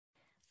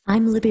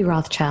I'm Libby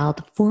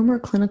Rothschild, former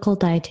clinical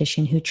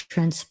dietitian who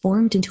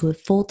transformed into a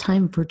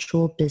full-time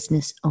virtual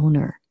business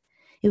owner.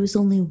 It was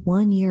only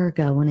 1 year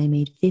ago when I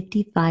made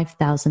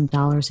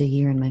 $55,000 a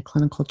year in my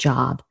clinical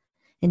job,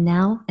 and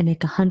now I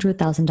make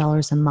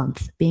 $100,000 a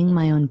month being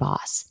my own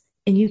boss.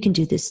 And you can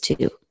do this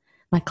too.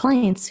 My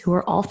clients, who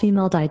are all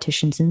female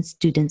dietitians and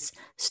students,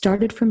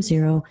 started from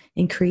zero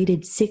and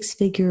created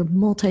six-figure,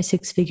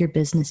 multi-six-figure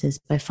businesses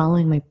by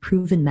following my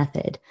proven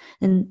method,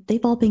 and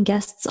they've all been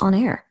guests on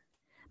air.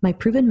 My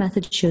proven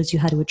method shows you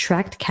how to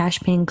attract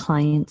cash-paying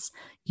clients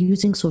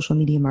using social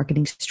media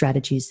marketing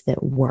strategies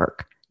that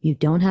work. You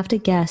don't have to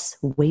guess,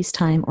 waste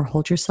time, or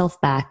hold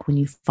yourself back when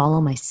you follow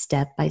my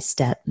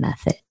step-by-step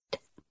method.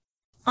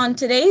 On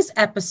today's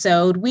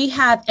episode, we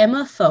have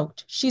Emma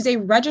Vogt. She's a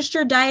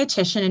registered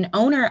dietitian and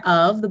owner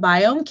of the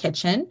Biome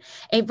Kitchen,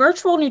 a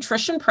virtual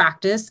nutrition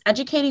practice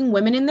educating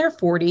women in their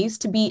 40s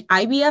to beat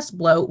IBS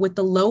bloat with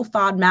the low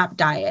FODMAP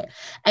diet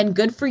and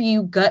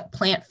good-for-you gut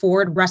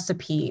plant-forward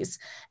recipes.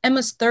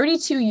 Emma's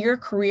 32-year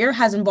career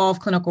has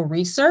involved clinical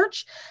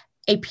research,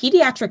 a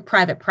pediatric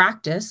private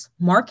practice,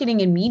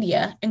 marketing and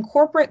media, and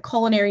corporate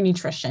culinary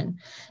nutrition.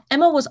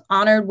 Emma was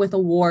honored with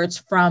awards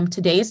from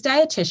Today's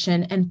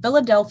Dietitian and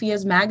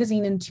Philadelphia's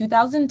Magazine in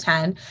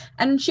 2010,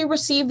 and she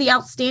received the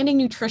Outstanding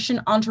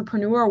Nutrition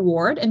Entrepreneur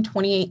Award in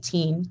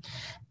 2018.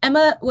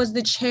 Emma was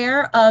the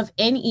chair of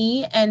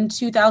NE in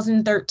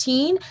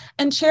 2013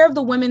 and chair of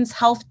the Women's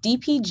Health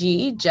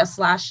DPG just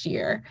last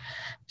year.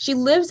 She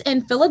lives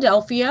in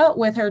Philadelphia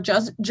with her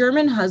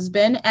German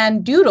husband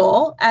and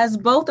Doodle, as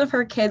both of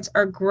her kids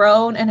are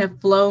grown and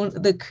have flown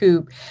the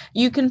coop.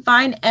 You can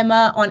find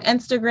Emma on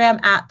Instagram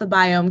at The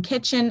Biome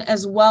Kitchen,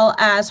 as well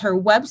as her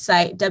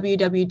website,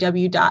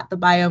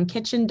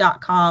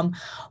 www.thebiomekitchen.com.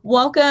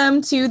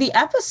 Welcome to the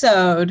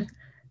episode.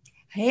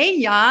 Hey,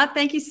 Ya.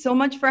 Thank you so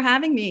much for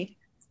having me.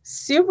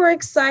 Super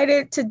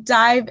excited to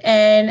dive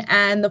in.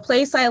 And the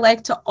place I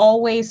like to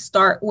always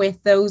start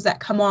with those that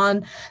come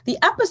on the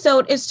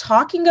episode is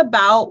talking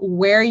about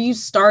where you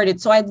started.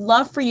 So I'd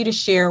love for you to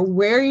share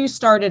where you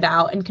started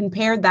out and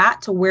compare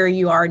that to where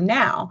you are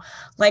now.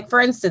 Like,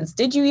 for instance,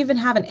 did you even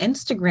have an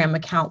Instagram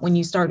account when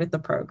you started the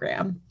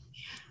program?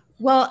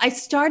 Well, I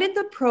started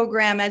the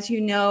program, as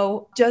you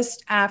know,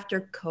 just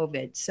after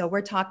COVID. So we're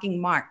talking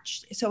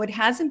March. So it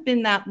hasn't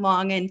been that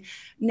long. And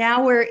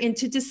now we're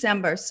into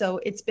December.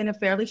 So it's been a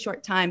fairly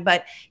short time.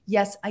 But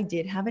yes, I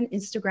did have an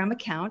Instagram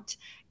account.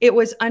 It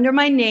was under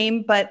my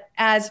name. But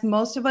as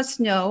most of us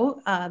know,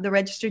 the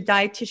registered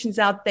dietitians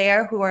out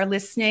there who are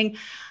listening,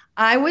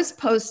 I was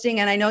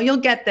posting, and I know you'll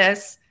get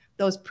this,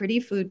 those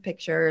pretty food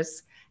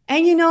pictures.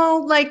 And, you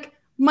know, like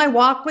my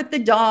walk with the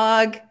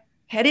dog,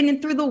 heading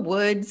in through the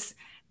woods.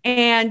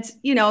 And,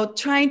 you know,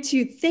 trying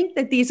to think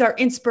that these are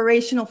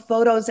inspirational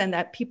photos and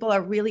that people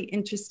are really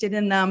interested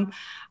in them.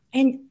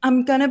 And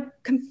I'm going to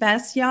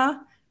confess,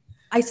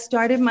 I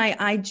started my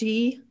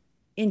IG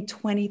in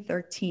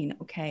 2013.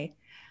 Okay.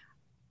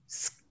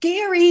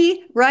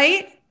 Scary,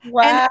 right?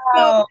 Wow. And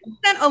so I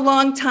spent a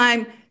long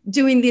time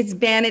doing these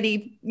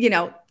vanity,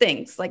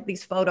 things like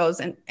these photos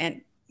and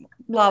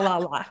la, la,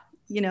 la,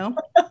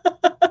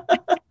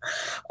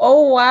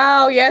 Oh,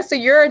 wow. Yeah. So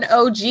you're an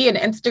OG, an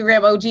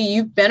Instagram OG.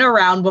 You've been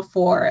around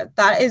before.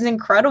 That is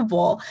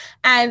incredible.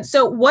 And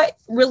so what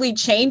really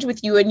changed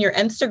with you in your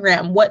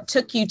Instagram? What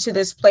took you to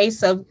this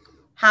place of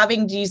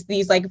having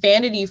these like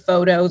vanity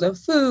photos of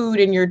food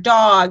and your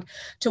dog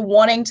to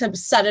wanting to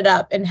set it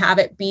up and have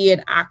it be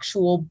an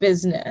actual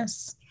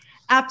business?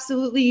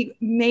 Absolutely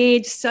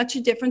made such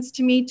a difference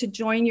to me to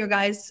join your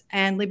guys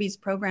and Libby's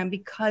program,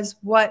 because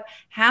what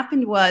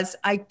happened was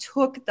I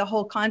took the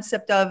whole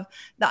concept of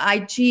the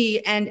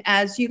IG and,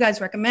 as you guys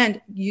recommend,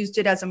 used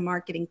it as a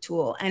marketing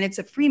tool. And it's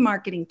a free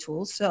marketing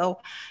tool. So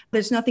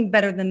there's nothing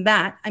better than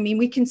that. I mean,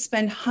 we can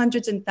spend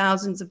hundreds and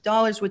thousands of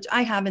dollars, which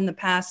I have in the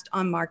past,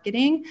 on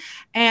marketing.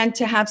 And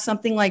to have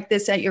something like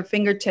this at your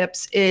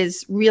fingertips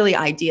is really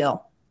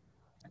ideal.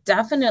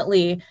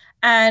 Definitely.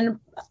 And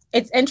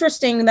it's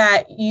interesting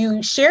that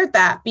you shared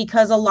that,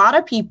 because a lot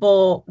of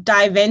people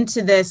dive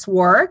into this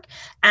work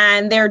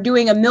and they're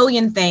doing a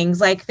million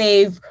things. Like,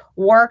 they've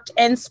worked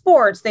in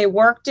sports, they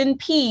worked in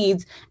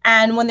peds.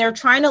 And when they're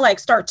trying to like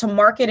start to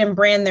market and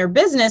brand their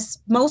business,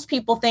 most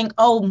people think,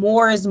 oh,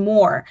 more is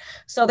more.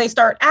 So they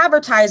start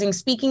advertising,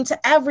 speaking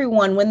to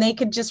everyone, when they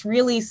could just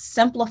really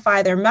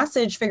simplify their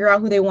message, figure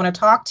out who they want to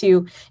talk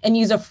to, and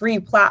use a free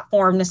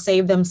platform to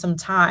save them some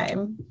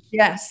time.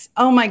 Yes.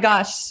 Oh my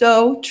gosh.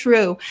 So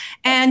true.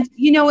 And,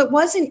 it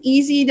wasn't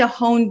easy to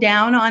hone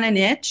down on a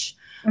niche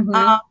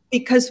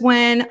because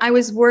when I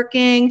was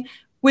working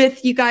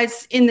with you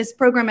guys in this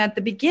program at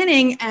the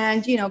beginning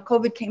and,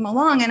 COVID came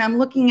along, and I'm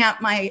looking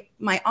at my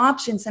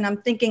options and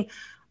I'm thinking,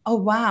 oh,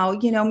 wow,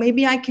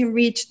 maybe I can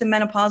reach the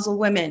menopausal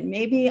women.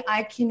 Maybe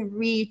I can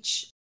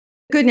reach,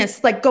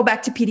 goodness, like go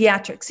back to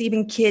pediatrics,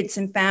 even kids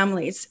and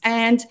families.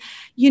 And,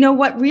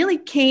 what really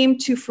came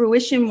to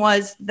fruition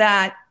was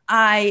that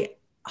I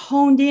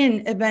honed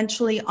in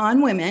eventually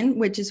on women,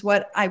 which is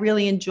what I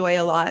really enjoy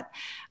a lot,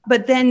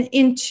 but then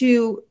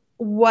into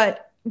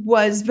what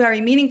was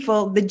very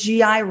meaningful, the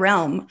GI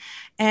realm.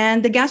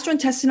 And the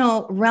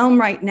gastrointestinal realm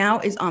right now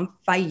is on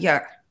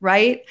fire,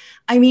 right?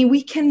 I mean,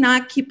 we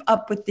cannot keep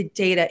up with the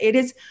data. It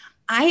is,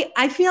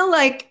 I feel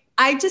like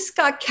I just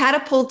got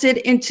catapulted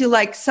into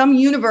like some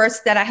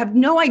universe that I have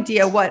no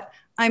idea where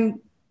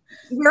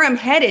I'm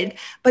headed,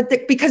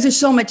 but because there's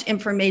so much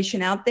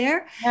information out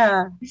there.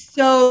 Yeah.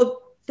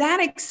 So that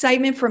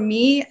excitement for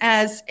me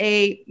as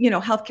a,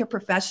 healthcare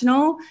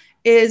professional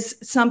is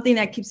something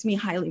that keeps me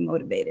highly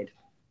motivated.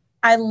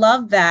 I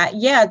love that.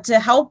 Yeah, to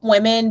help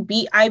women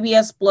beat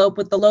IBS bloat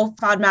with the low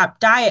FODMAP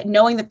diet,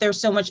 knowing that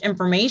there's so much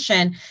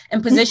information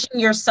and position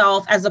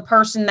yourself as a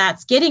person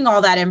that's getting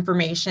all that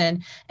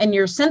information and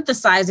you're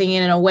synthesizing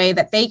it in a way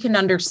that they can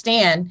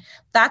understand.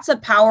 That's a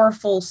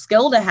powerful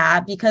skill to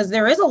have because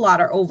there is a lot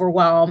of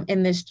overwhelm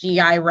in this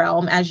GI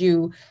realm as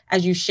you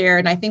shared.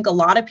 And I think a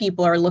lot of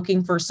people are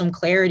looking for some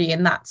clarity,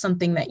 and that's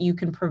something that you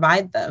can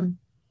provide them.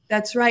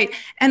 That's right.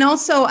 And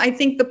also, I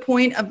think the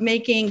point of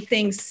making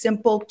things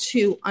simple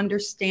to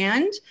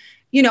understand,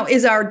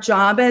 is our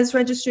job as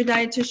registered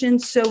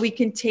dietitians. So we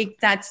can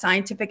take that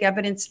scientific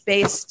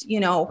evidence-based,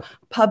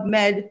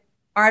 PubMed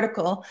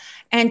article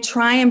and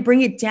try and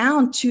bring it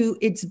down to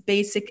its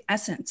basic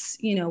essence.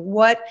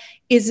 What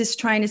is this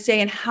trying to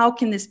say and how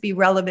can this be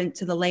relevant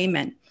to the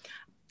layman?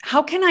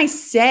 How can I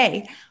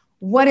say,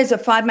 what is a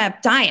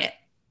FODMAP diet?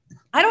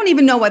 I don't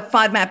even know what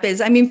FODMAP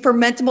is. I mean,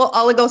 fermentable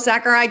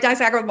oligosaccharide,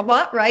 disaccharide, blah,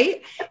 blah,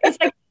 right? It's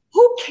like,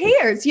 who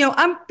cares?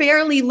 I'm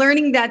barely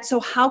learning that.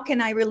 So how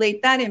can I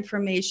relate that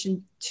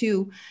information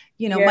to,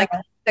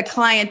 the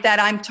client that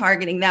I'm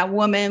targeting, that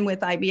woman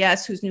with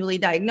IBS who's newly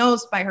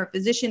diagnosed by her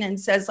physician and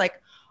says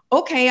like,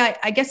 okay,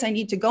 I guess I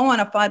need to go on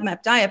a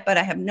FODMAP diet, but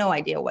I have no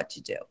idea what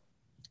to do.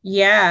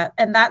 Yeah.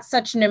 And that's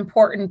such an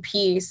important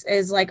piece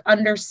is like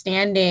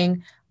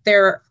understanding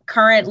their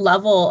current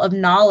level of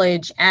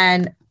knowledge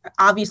and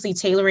obviously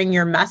tailoring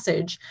your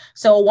message.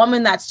 So a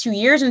woman that's 2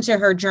 years into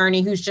her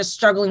journey who's just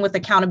struggling with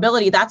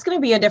accountability, that's going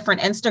to be a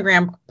different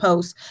Instagram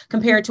post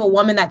compared to a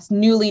woman that's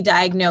newly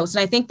diagnosed.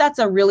 And I think that's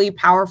a really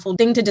powerful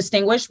thing to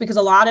distinguish because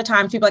a lot of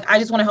times people are like, I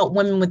just want to help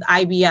women with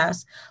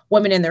IBS,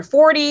 women in their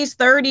 40s,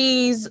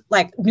 30s,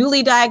 like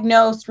newly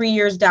diagnosed 3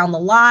 years down the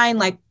line,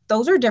 like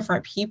those are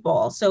different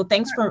people. So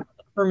thanks for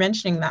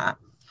mentioning that.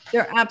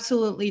 They're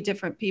absolutely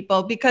different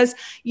people because,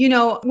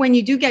 when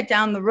you do get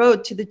down the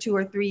road to the 2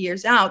 or 3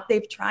 years out,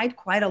 they've tried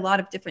quite a lot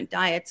of different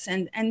diets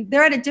and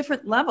they're at a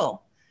different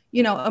level,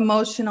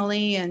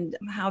 emotionally and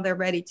how they're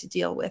ready to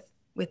deal with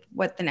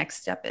what the next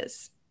step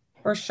is.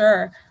 For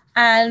sure.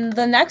 And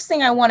the next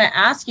thing I want to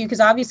ask you, because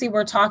obviously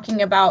we're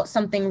talking about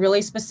something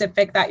really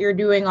specific that you're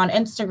doing on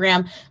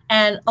Instagram,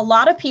 and a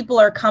lot of people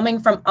are coming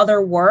from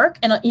other work,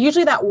 and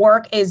usually that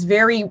work is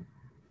very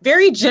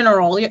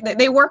general.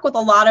 They work with a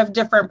lot of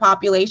different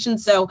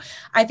populations. So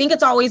I think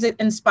it's always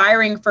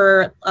inspiring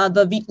for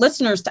the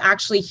listeners to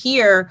actually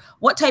hear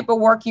what type of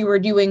work you were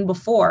doing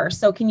before.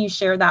 So can you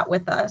share that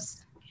with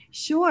us?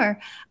 Sure.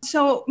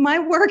 So my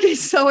work is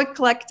so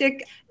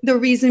eclectic. The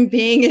reason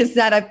being is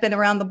that I've been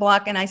around the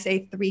block, and I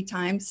say 3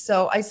 times.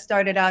 So I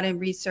started out in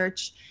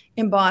research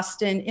in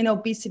Boston in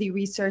obesity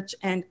research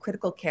and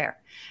critical care.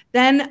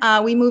 Then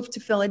we moved to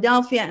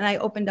Philadelphia and I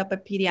opened up a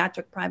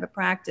pediatric private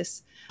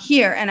practice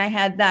here. And I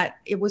had that,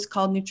 it was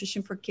called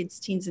Nutrition for Kids,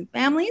 Teens, and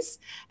Families.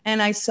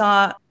 And I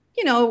saw,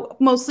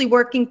 mostly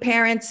working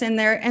parents and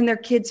their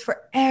kids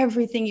for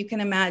everything you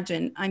can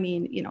imagine. I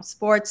mean,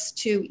 sports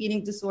to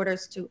eating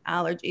disorders to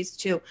allergies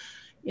to,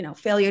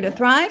 failure to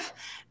thrive.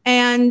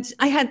 And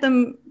I had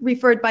them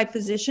referred by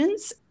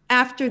physicians.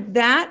 After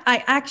that,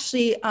 I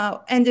actually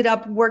ended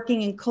up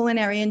working in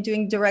culinary and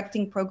doing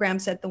directing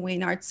programs at the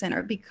Wayne Arts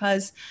Center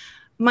because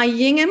my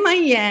yin and my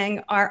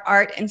yang are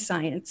art and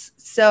science.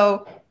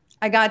 So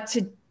I got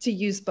to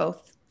use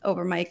both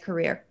over my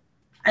career.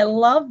 I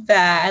love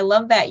that. I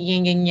love that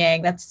yin and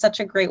yang. That's such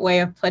a great way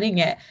of putting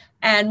it.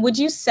 And would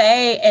you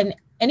say in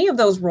any of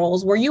those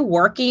roles, were you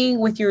working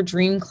with your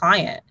dream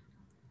client?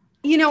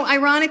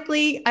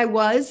 Ironically, I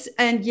was.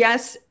 And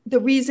yes, the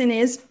reason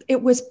is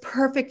it was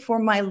perfect for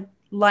my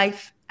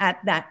life at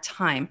that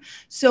time.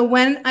 So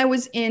when I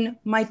was in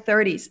my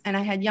 30s and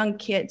I had young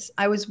kids,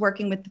 I was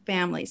working with the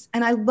families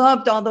and I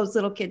loved all those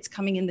little kids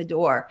coming in the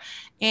door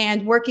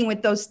and working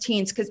with those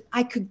teens because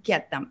I could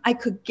get them. I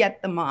could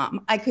get the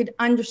mom. I could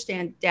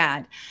understand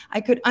dad.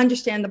 I could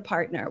understand the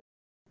partner.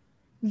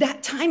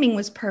 That timing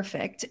was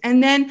perfect.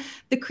 And then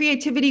the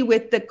creativity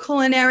with the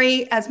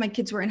culinary as my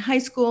kids were in high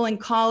school and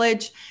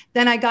college,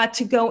 then I got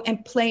to go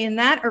and play in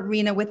that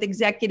arena with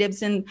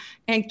executives and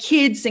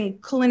kids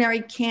and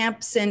culinary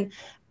camps. And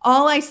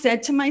all I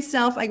said to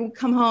myself, I would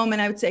come home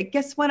and I would say,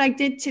 guess what I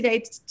did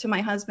today to my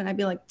husband? I'd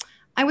be like,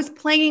 I was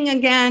playing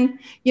again,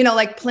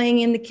 like playing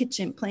in the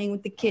kitchen, playing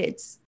with the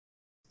kids,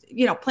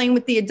 playing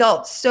with the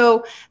adults.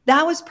 So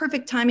that was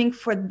perfect timing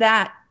for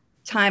that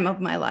time of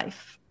my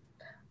life.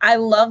 I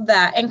love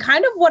that. And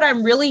kind of what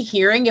I'm really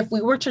hearing, if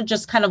we were to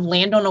just kind of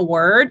land on a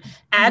word,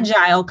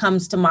 agile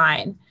comes to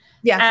mind.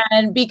 Yeah.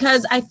 And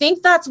because I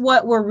think that's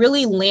what we're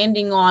really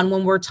landing on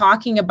when we're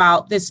talking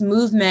about this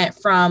movement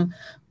from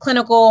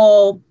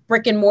clinical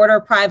brick and mortar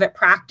private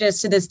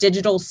practice to this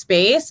digital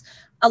space,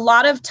 a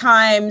lot of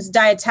times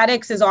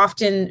dietetics is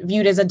often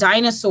viewed as a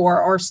dinosaur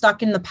or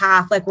stuck in the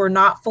path, like we're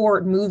not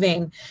forward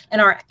moving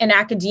in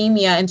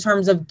academia in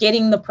terms of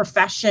getting the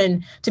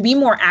profession to be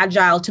more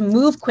agile, to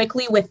move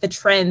quickly with the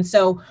trend.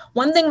 So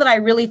one thing that I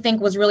really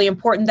think was really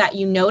important that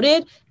you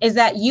noted is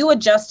that you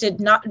adjusted,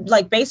 not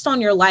like based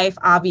on your life,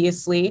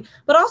 obviously,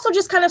 but also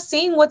just kind of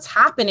seeing what's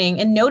happening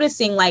and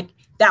noticing like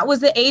that was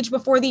the age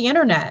before the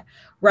internet,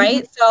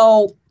 right? Mm-hmm.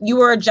 So you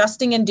were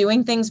adjusting and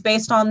doing things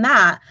based on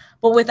that.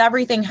 But with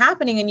everything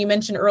happening, and you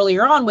mentioned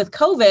earlier on with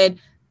COVID,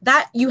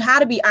 that you had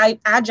to be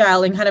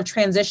agile and kind of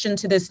transition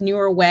to this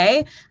newer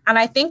way. And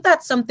I think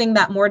that's something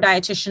that more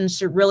dietitians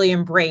should really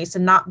embrace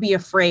and not be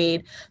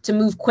afraid to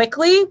move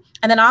quickly.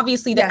 And then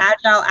obviously the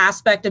agile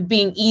aspect of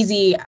being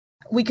easy,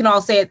 we can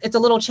all say it's a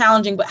little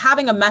challenging, but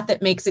having a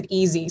method makes it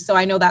easy. So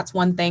I know that's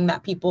one thing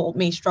that people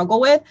may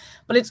struggle with,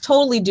 but it's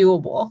totally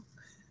doable.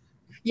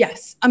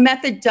 Yes, a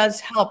method does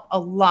help a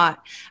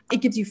lot. It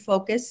gives you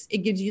focus,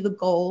 it gives you the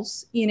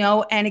goals,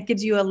 and it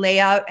gives you a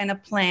layout and a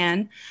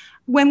plan.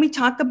 When we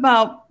talk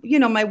about,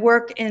 my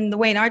work in the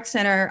Wayne Arts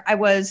Center, I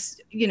was,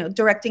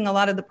 directing a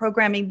lot of the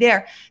programming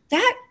there.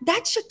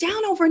 That shut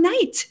down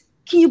overnight.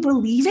 Can you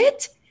believe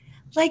it?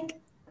 Like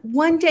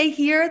one day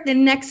here, the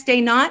next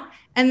day not.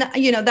 And,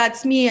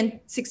 that's me and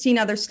 16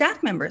 other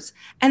staff members.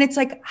 And it's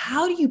like,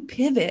 how do you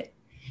pivot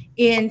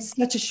in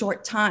such a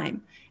short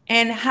time?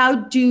 And how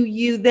do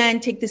you then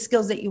take the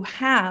skills that you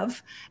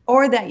have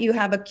or that you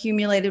have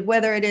accumulated,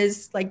 whether it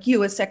is like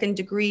you, a second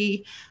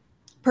degree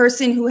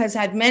person who has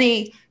had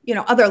many,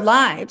 other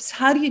lives,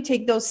 how do you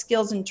take those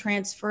skills and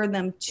transfer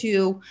them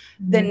to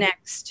the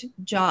next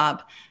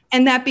job?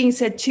 And that being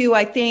said, too,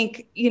 I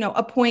think,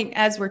 a point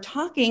as we're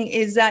talking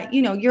is that,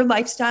 your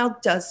lifestyle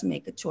does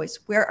make a choice.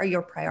 Where are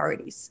your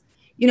priorities?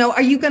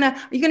 Are you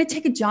gonna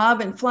take a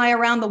job and fly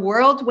around the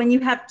world when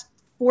you have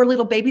 4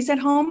 little babies at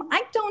home?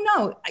 I don't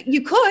know.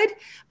 You could,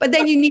 but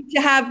then you need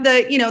to have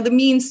the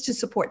means to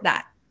support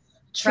that.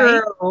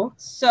 True. Right?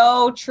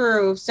 So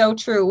true. So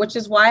true. Which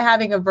is why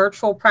having a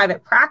virtual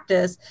private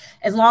practice,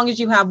 as long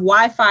as you have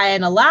Wi-Fi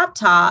and a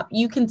laptop,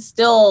 you can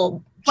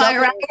still fly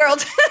around the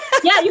world.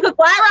 Yeah, you can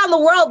fly around the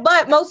world,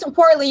 but most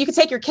importantly, you can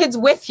take your kids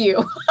with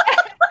you.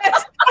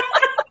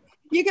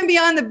 You can be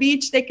on the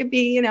beach. They could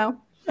be,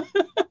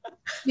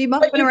 be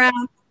bumping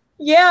around.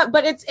 Yeah,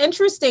 but it's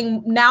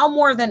interesting now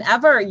more than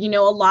ever, a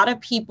lot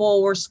of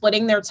people were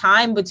splitting their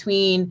time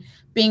between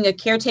being a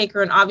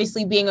caretaker and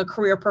obviously being a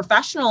career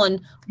professional. And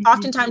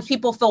oftentimes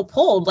people feel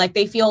pulled, like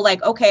they feel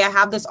like, okay, I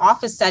have this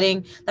office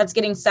setting that's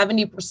getting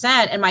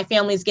 70% and my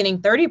family's getting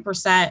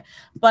 30%.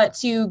 But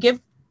to give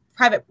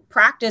private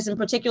practice, in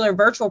particular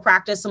virtual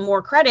practice, some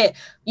more credit,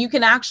 you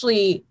can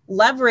actually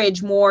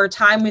leverage more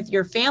time with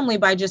your family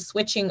by just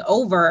switching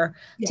over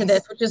to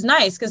this, which is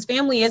nice because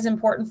family is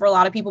important for a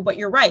lot of people. But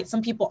you're right,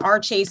 some people are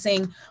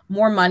chasing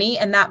more money,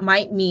 and that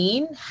might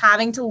mean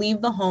having to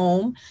leave the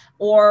home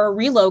or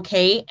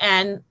relocate,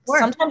 and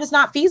sometimes it's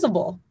not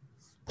feasible.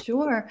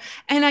 Sure.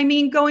 And I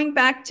mean, going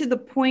back to the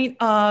point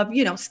of,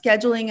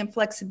 scheduling and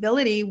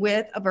flexibility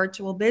with a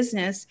virtual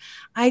business,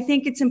 I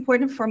think it's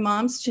important for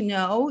moms to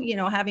know,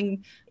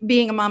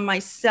 being a mom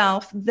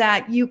myself,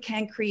 that you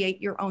can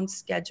create your own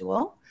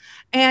schedule.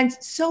 And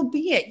so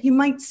be it. You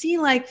might see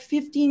like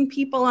 15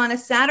 people on a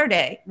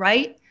Saturday,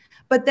 right?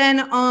 But then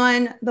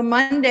on the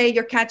Monday,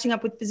 you're catching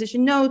up with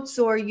physician notes,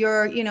 or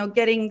you're,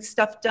 getting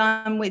stuff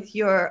done with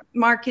your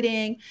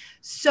marketing.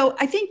 So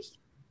I think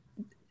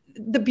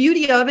the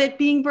beauty of it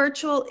being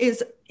virtual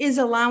is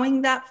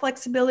allowing that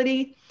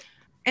flexibility.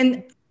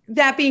 And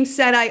that being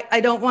said, I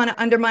don't want to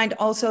undermine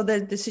also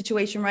the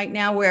situation right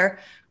now where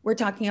we're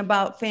talking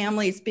about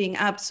families being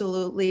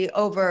absolutely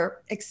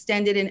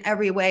overextended in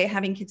every way,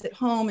 having kids at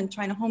home and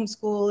trying to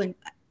homeschool and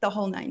the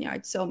whole 9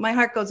 yards. So my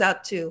heart goes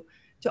out to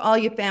all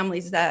you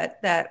families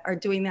that are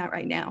doing that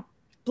right now.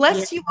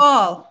 Bless you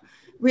all.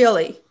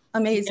 Really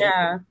amazing.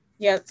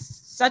 Yeah,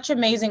 such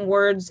amazing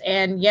words.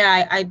 And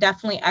yeah, I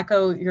definitely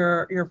echo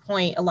your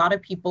point. A lot of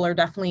people are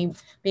definitely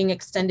being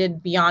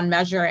extended beyond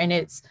measure, and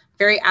it's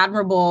very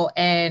admirable,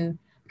 and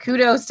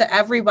kudos to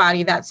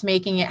everybody that's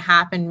making it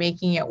happen,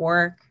 making it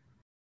work.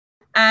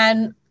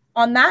 And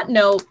on that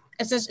note,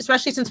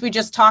 especially since we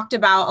just talked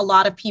about a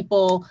lot of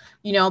people,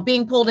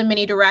 being pulled in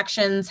many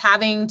directions,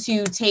 having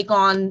to take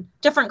on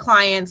different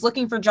clients,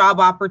 looking for job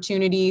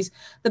opportunities.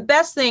 The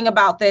best thing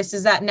about this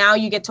is that now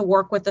you get to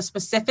work with a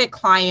specific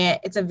client.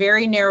 It's a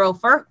very narrow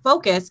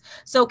focus.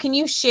 So can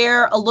you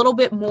share a little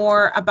bit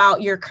more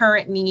about your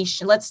current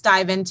niche? Let's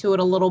dive into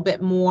it a little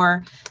bit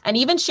more, and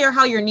even share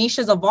how your niche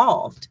has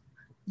evolved.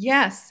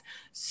 Yes.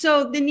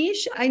 So the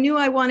niche, I knew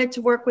I wanted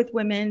to work with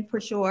women for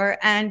sure.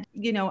 And,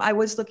 I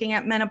was looking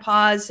at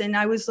menopause, and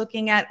I was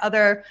looking at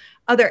other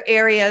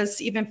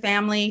areas, even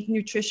family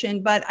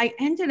nutrition, but I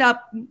ended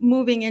up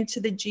moving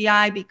into the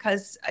GI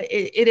because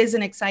it is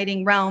an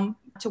exciting realm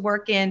to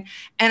work in.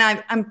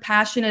 And I'm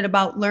passionate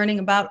about learning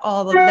about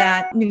all of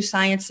that new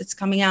science that's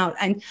coming out.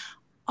 And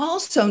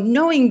also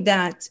knowing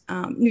that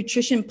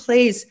nutrition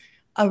plays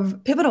a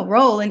pivotal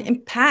role and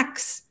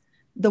impacts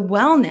the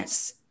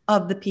wellness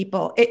of the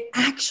people. It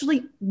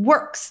actually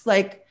works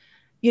like,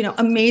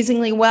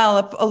 amazingly well.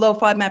 If a low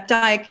FODMAP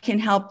diet can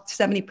help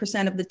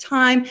 70% of the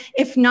time.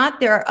 If not,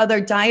 there are other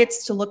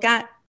diets to look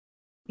at,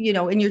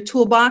 in your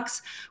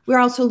toolbox. We're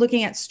also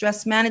looking at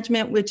stress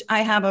management, which I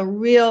have a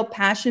real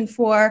passion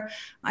for.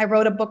 I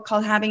wrote a book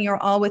called Having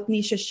Your All with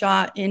Nisha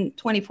Shah in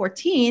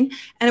 2014,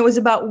 and it was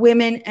about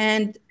women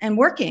and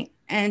working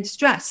and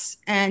stress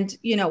and,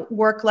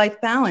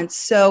 work-life balance.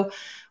 So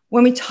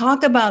when we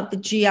talk about the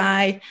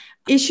GI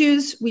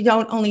issues, we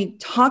don't only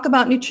talk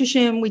about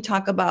nutrition, we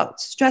talk about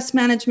stress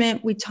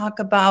management, we talk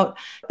about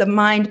the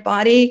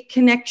mind-body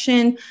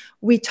connection,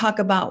 we talk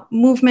about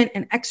movement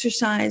and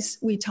exercise,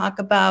 we talk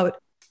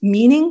about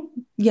meaning,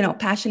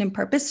 passion and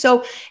purpose.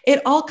 So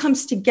it all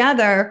comes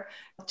together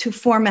to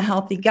form a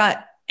healthy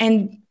gut.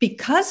 And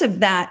because of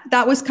that,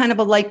 that was kind of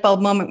a light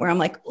bulb moment where I'm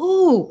like,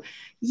 ooh,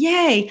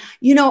 yay.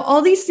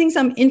 All these things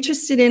I'm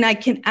interested in, I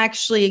can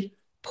actually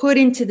put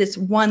into this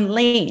one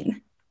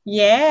lane.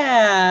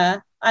 Yeah,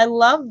 I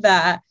love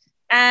that.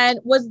 And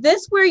was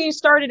this where you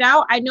started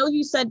out? I know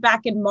you said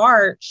back in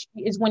March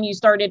is when you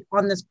started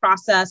on this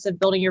process of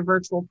building your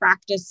virtual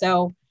practice.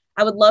 So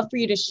I would love for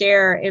you to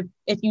share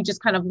if you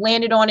just kind of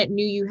landed on it,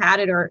 knew you had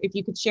it, or if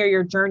you could share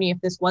your journey if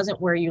this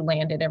wasn't where you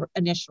landed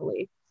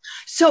initially.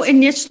 So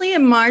initially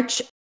in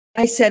March,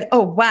 I said,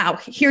 oh, wow,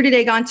 here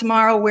today, gone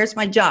tomorrow. Where's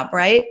my job,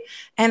 right?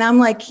 And I'm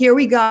like, here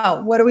we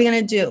go. What are we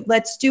going to do?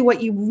 Let's do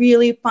what you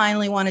really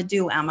finally want to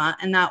do, Emma.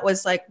 And that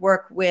was like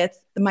work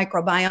with the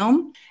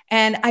microbiome.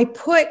 And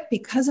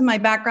because of my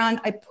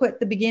background, I put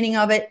the beginning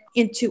of it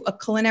into a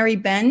culinary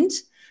bend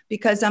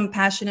because I'm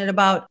passionate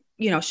about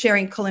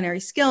sharing culinary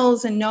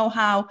skills and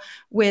know-how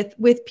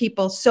with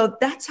people. So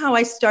that's how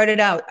I started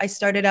out. I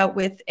started out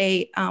with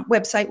a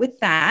website with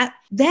that.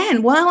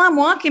 Then while I'm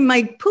walking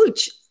my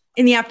pooch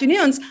in the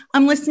afternoons,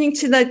 I'm listening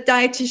to the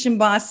Dietitian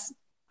Boss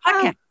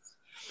podcast.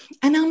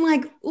 And I'm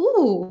like,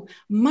 ooh,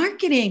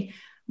 marketing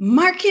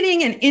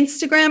and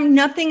Instagram,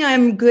 nothing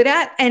I'm good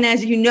at. And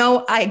as you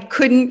know, I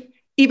couldn't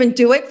even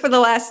do it for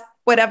the last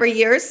whatever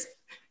years,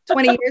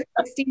 20 years,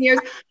 16 years,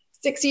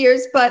 6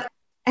 years.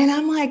 And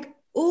I'm like,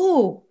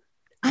 ooh,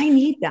 I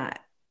need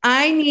that.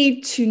 I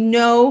need to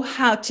know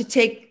how to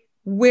take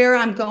where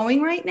I'm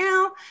going right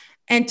now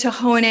and to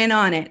hone in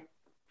on it.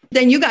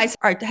 Then you guys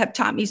have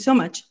taught me so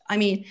much. I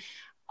mean,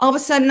 all of a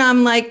sudden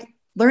I'm like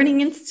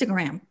learning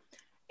Instagram.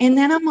 And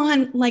then I'm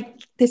on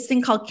like this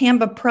thing called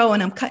Canva Pro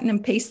and I'm cutting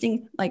and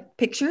pasting like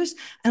pictures.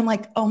 And I'm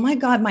like, oh my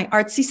God, my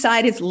artsy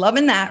side is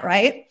loving that,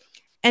 right?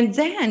 And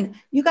then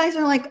you guys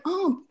are like,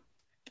 oh,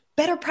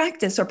 better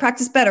practice or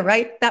practice better,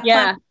 right?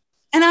 And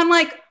I'm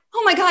like,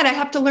 oh my God, I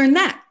have to learn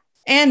that.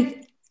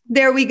 And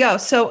there we go.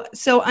 So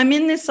I'm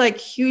in this like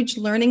huge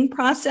learning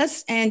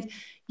process and,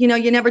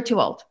 you're never too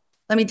old.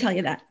 Let me tell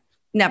you that.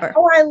 Never.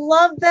 Oh, I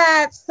love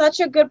that.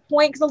 Such a good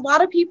point. Because a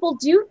lot of people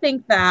do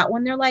think that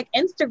when they're like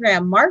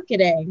Instagram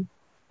marketing.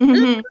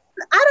 Mm-hmm.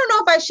 I don't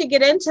know if I should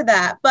get into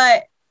that,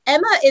 but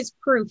Emma is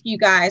proof, you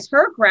guys.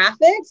 Her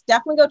graphics,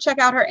 definitely go check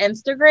out her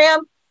Instagram.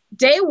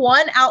 Day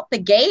one out the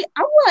gate,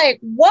 I'm like,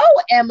 whoa,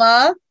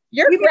 Emma,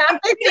 your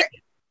graphics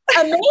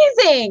are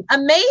amazing.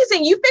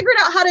 Amazing. You figured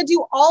out how to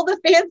do all the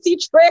fancy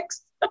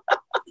tricks.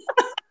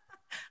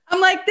 I'm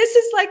like, this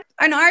is like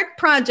an art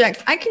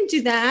project. I can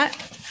do that.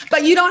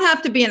 But you don't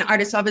have to be an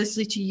artist,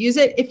 obviously, to use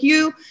it. If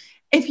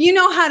you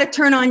know how to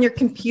turn on your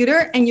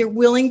computer and you're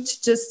willing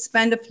to just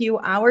spend a few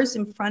hours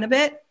in front of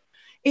it,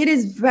 it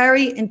is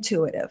very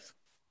intuitive.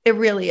 It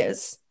really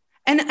is.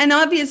 And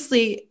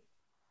obviously,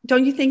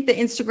 don't you think the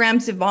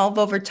Instagrams evolve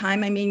over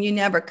time? I mean, you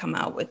never come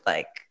out with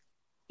like,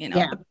 the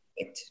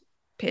perfect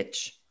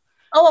pitch.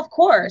 Oh, of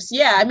course.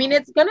 Yeah. I mean,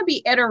 it's going to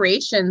be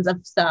iterations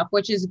of stuff,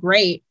 which is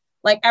great.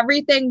 Like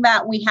everything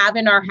that we have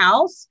in our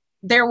house,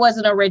 there was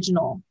an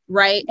original,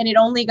 right? And it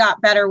only got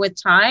better with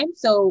time.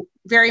 So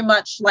very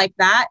much like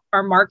that,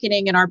 our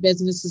marketing and our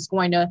business is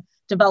going to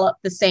develop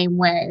the same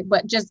way.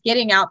 But just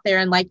getting out there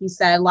and like you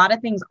said, a lot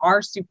of things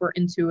are super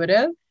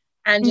intuitive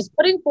and just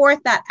putting forth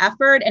that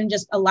effort and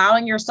just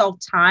allowing yourself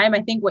time.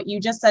 I think what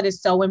you just said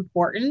is so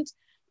important.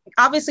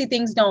 Obviously,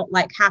 things don't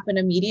like happen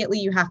immediately.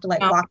 You have to like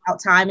block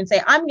out time and say,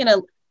 I'm going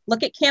to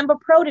look at Canva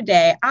Pro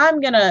today.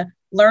 I'm going to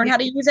learn how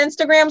to use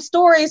Instagram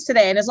stories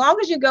today. And as long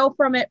as you go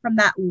from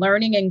that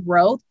learning and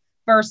growth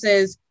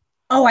versus,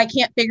 oh, I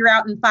can't figure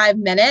out in 5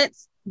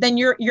 minutes, then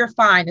you're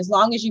fine. As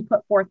long as you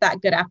put forth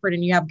that good effort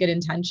and you have good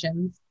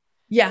intentions.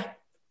 Yeah.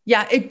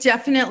 Yeah. It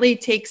definitely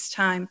takes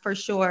time for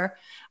sure.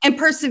 And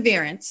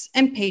perseverance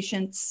and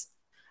patience.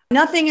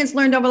 Nothing is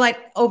learned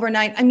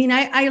overnight. I mean,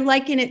 I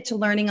liken it to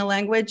learning a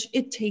language.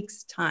 It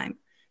takes time.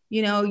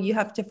 You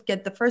have to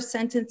get the first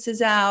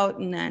sentences out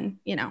and then,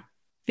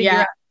 figure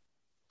out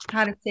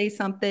how to say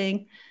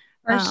something.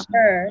 For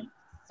sure.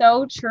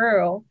 So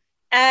true.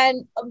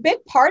 And a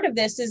big part of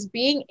this is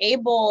being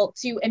able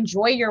to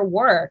enjoy your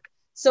work.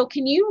 So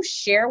can you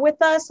share with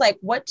us, like,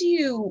 what do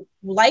you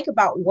like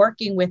about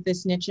working with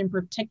this niche in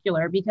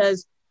particular?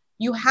 Because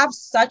you have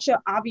such a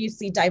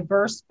obviously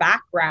diverse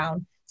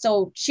background.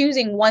 So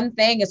choosing one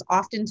thing is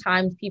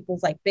oftentimes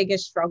people's like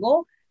biggest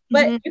struggle.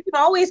 but you can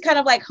always kind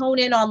of like hone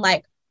in on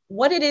like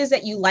what it is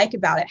that you like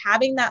about it.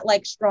 Having that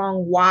like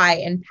strong why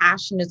and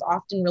passion is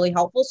often really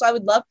helpful. So I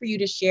would love for you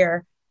to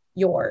share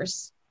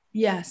yours.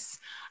 Yes.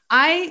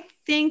 I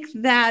think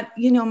that,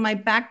 my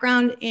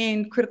background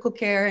in critical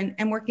care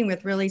and working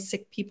with really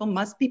sick people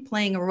must be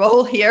playing a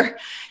role here,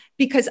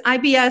 because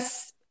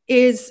IBS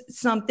is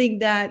something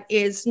that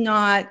is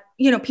not,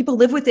 people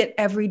live with it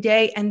every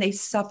day and they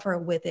suffer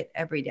with it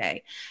every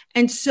day.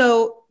 And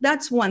so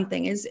that's one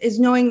thing is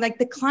knowing like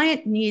the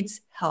client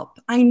needs help.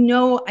 I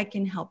know I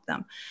can help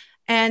them.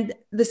 And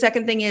the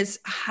second thing is,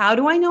 how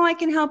do I know I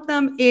can help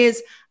them?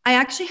 Is I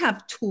actually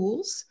have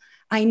tools.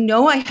 I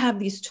know I have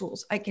these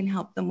tools I can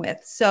help them with.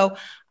 So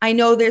I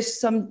know there's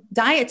some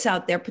diets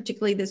out there,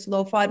 particularly this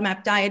low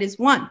FODMAP diet is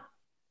one.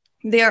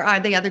 There are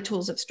the other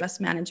tools of stress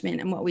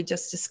management and what we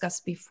just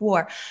discussed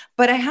before,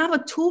 but I have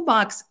a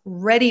toolbox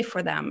ready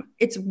for them.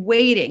 It's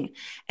waiting.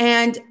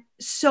 And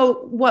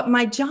so what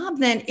my job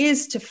then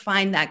is to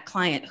find that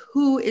client.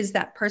 Who is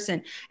that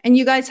person? And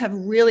you guys have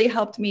really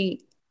helped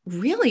me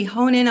really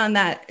hone in on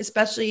that,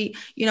 especially,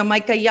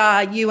 Micah,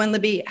 you and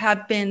Libby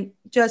have been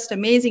just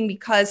amazing,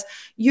 because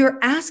you're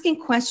asking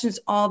questions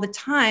all the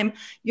time.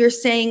 You're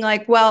saying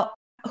like, well,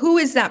 who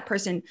is that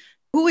person?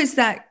 Who is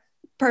that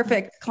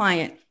perfect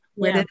client?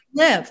 Where do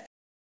they live?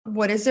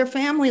 What is their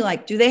family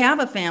like? Do they have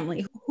a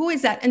family? Who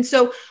is that? And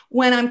so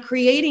when I'm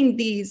creating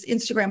these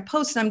Instagram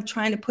posts, I'm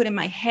trying to put in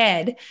my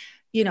head,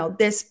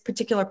 this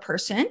particular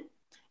person,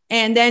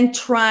 and then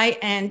try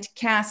and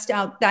cast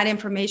out that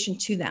information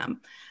to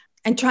them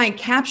and try and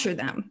capture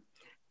them.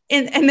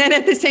 And then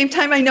at the same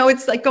time, I know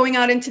it's like going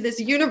out into this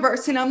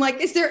universe, and I'm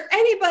like, is there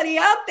anybody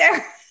out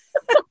there,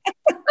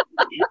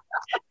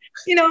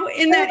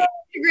 in that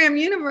Instagram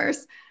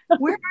universe?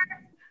 Where?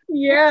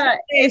 Yeah.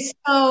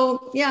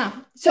 So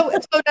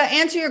to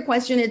answer your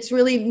question, it's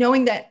really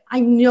knowing that I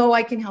know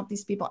I can help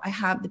these people. I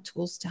have the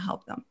tools to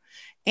help them.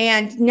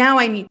 And now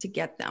I need to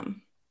get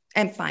them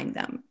and find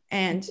them.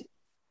 And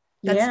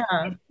that's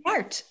the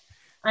part.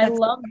 I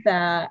love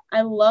that.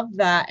 I love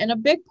that. And a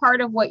big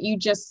part of what you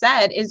just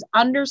said is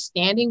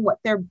understanding what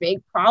their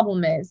big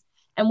problem is.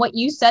 And what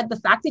you said, the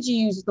fact that you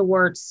use the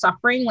word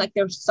suffering, like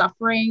they're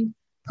suffering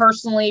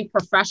personally,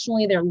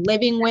 professionally, they're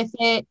living with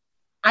it.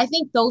 I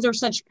think those are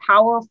such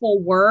powerful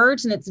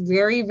words, and it's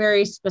very,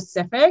 very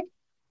specific,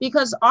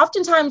 because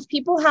oftentimes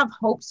people have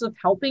hopes of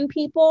helping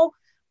people,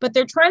 but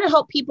they're trying to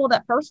help people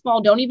that, first of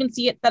all, don't even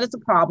see it that it's a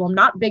problem,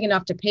 not big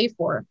enough to pay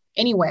for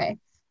anyway.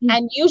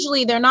 And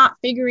usually they're not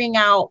figuring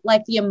out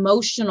like the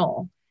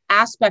emotional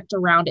aspect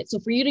around it. So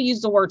for you to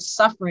use the word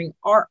suffering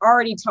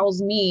already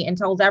tells me and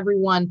tells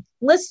everyone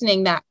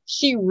listening that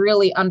she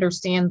really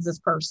understands this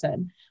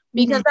person,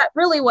 because that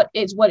really what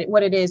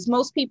it is.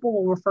 Most people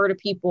will refer to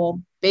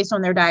people based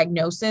on their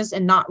diagnosis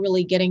and not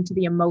really getting to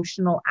the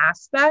emotional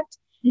aspect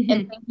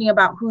and thinking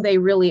about who they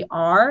really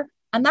are.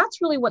 And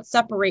that's really what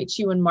separates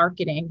you in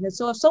marketing. And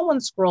so if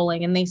someone's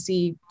scrolling and they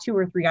see 2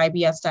 or 3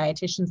 IBS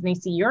dietitians and they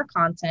see your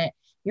content,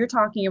 you're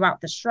talking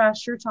about the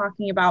stress, you're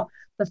talking about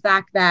the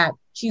fact that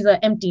she's an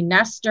empty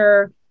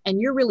nester, and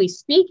you're really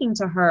speaking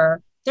to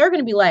her, they're going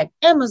to be like,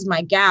 Emma's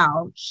my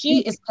gal. She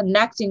is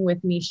connecting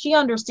with me. She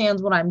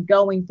understands what I'm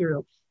going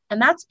through.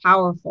 And that's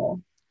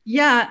powerful.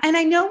 Yeah. And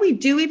I know we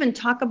do even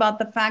talk about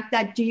the fact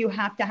that, do you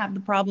have to have the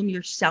problem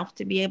yourself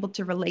to be able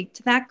to relate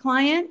to that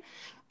client?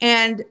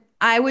 And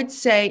I would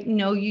say,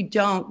 no, you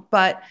don't.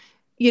 But,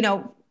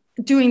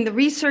 doing the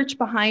research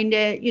behind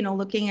it,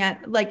 looking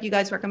at, like you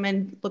guys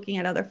recommend, looking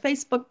at other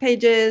Facebook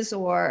pages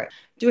or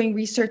doing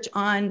research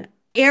on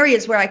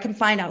areas where I can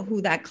find out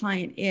who that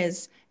client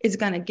is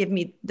going to give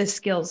me the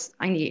skills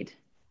I need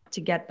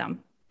to get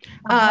them.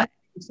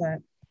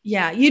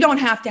 Yeah, you don't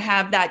have to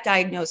have that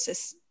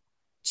diagnosis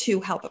to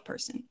help a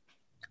person.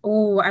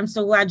 Oh, I'm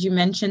so glad you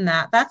mentioned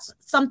that. That's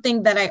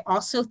something that I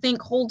also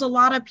think holds a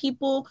lot of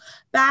people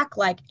back.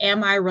 Like,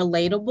 am I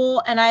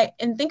relatable?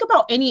 And think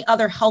about any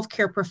other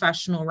healthcare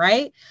professional,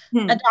 right?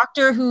 A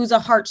doctor who's a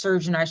heart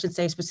surgeon, I should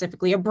say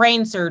specifically, a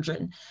brain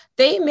surgeon.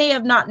 They may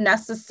have not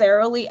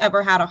necessarily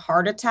ever had a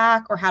heart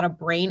attack or had a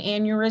brain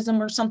aneurysm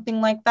or something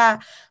like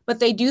that,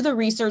 but they do the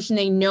research and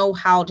they know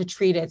how to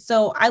treat it.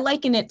 So I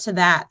liken it to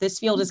that. This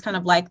field is kind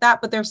of like that,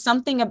 but there's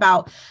something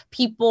about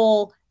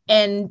people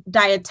and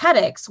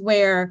dietetics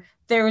where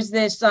there's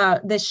this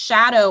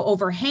shadow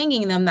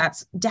overhanging them,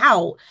 that's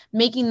doubt,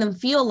 making them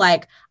feel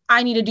like,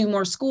 I need to do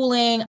more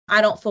schooling,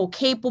 I don't feel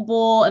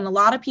capable. And a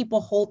lot of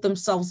people hold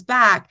themselves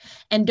back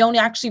and don't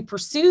actually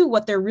pursue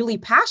what they're really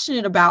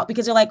passionate about,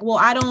 because they're like, well,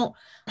 I don't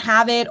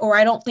have it, or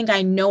I don't think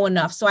I know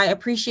enough. So I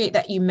appreciate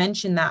that you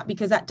mentioned that,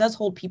 because that does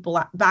hold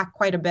people back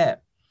quite a bit.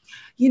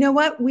 You know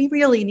what? We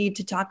really need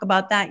to talk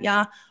about that.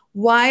 Yeah.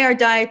 Why are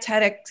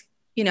dietetics,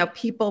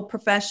 people,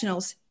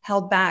 professionals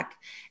held back?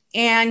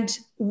 And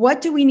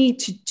what do we need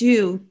to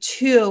do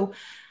to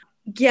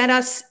get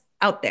us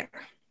out there,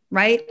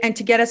 right? And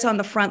to get us on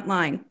the front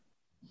line?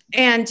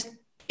 And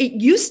it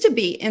used to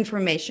be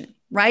information,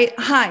 right?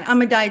 Hi,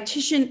 I'm a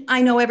dietitian.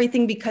 I know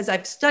everything because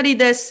I've studied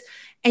this,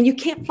 and you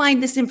can't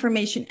find this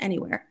information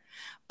anywhere.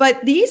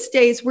 But these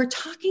days we're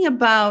talking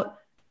about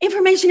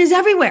information is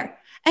everywhere.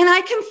 And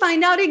I can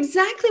find out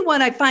exactly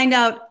what I find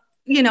out,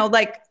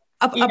 like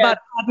about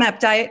FODMAP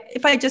diet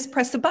if I just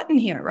press the button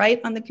here, right,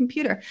 on the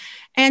computer.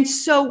 And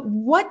so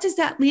what does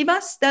that leave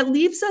us? That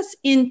leaves us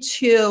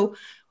into,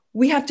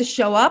 we have to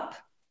show up.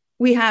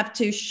 We have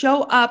to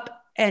show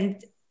up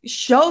and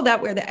show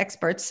that we're the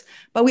experts,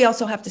 but we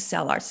also have to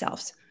sell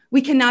ourselves.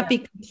 We cannot be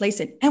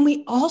complacent. And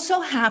we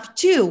also have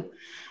to,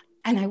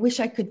 and I wish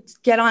I could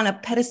get on a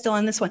pedestal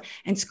on this one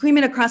and scream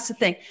it across the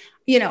thing,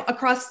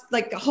 across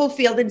like the whole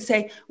field and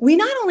say, we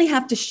not only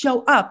have to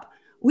show up,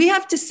 we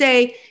have to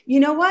say, you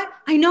know what?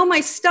 I know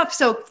my stuff.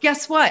 So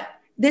guess what?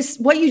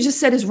 What you just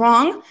said is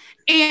wrong.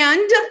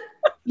 And,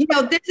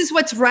 this is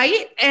what's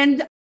right.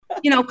 And,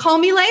 call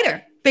me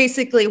later,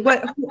 basically,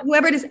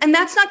 whoever it is. And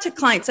that's not to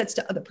clients. That's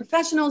to other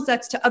professionals.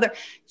 That's to other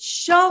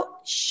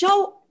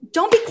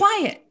don't be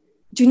quiet.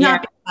 Do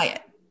not be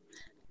quiet.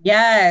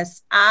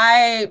 Yes,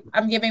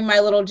 I'm giving my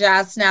little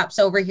jazz snaps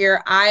over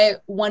here. I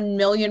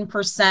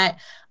 1,000,000%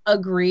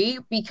 agree,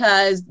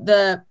 because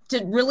to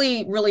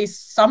really, really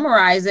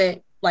summarize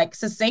it like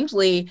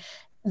succinctly,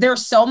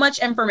 there's so much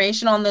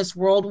information on this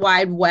World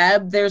Wide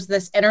Web. There's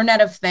this Internet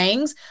of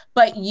Things,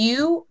 but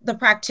you, the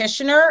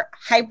practitioner,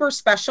 hyper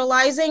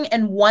specializing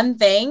in one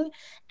thing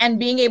and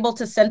being able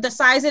to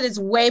synthesize it is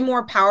way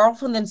more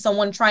powerful than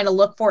someone trying to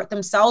look for it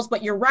themselves.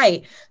 But you're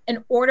right.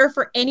 In order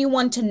for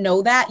anyone to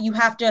know that, you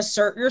have to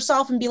assert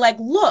yourself and be like,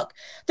 look,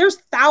 there's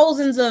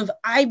thousands of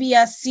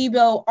IBS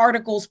SIBO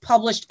articles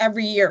published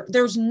every year.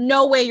 There's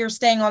no way you're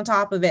staying on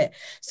top of it.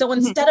 So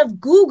instead of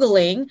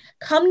Googling,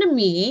 come to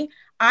me.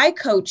 I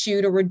coach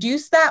you to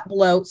reduce that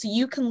bloat so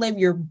you can live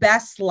your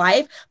best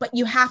life, but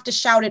you have to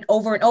shout it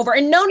over and over.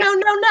 And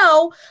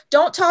no,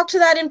 don't talk to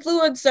that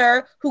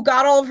influencer who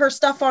got all of her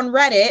stuff on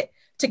Reddit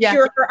to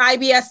cure her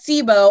IBS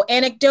SIBO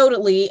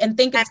anecdotally and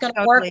think it's going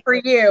to work for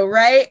you,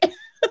 right?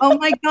 Oh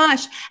my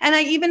gosh. And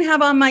I even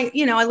have on my,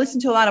 I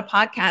listen to a lot of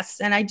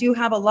podcasts, and I do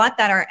have a lot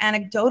that are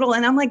anecdotal,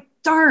 and I'm like,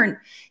 darn,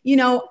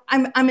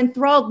 I'm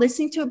enthralled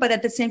listening to it. But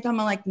at the same time,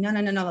 I'm like,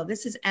 no,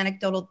 this is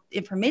anecdotal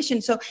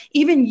information. So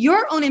even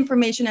your own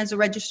information as a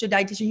registered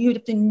dietitian, you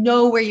have to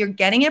know where you're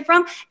getting it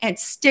from and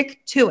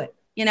stick to it,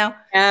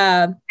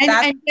 and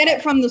get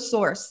it from the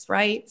source.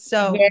 Right.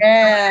 So,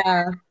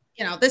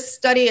 this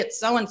study at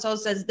so-and-so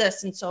says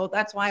this. And so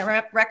that's why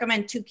I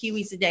recommend 2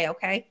 kiwis a day.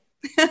 Okay.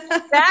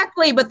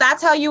 Exactly. But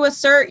that's how you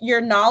assert your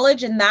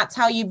knowledge, and that's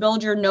how you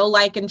build your know,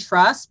 like, and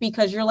trust,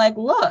 because you're like,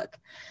 look,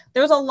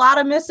 there's a lot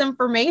of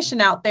misinformation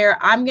out there.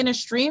 I'm going to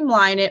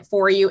streamline it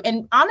for you.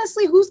 And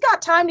honestly, who's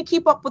got time to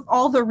keep up with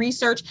all the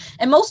research?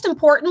 And most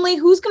importantly,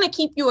 who's going to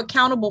keep you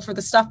accountable for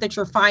the stuff that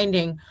you're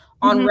finding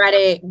on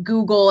Reddit,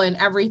 Google, and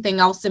everything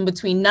else in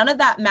between? None of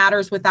that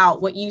matters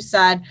without what you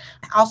said.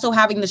 Also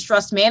having the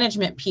stress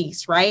management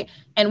piece, right?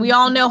 And we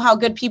all know how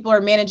good people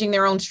are managing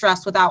their own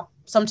stress without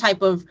some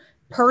type of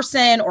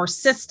person or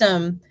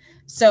system.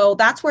 So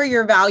that's where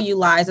your value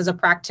lies as a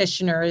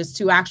practitioner, is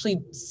to actually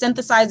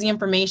synthesize the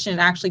information and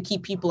actually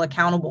keep people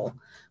accountable,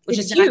 which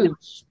is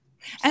huge.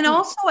 And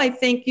also, I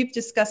think you've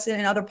discussed it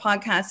in other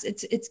podcasts.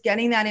 It's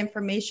getting that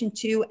information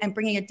to and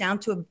bringing it down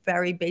to a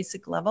very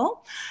basic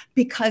level,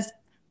 because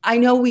I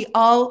know we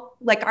all,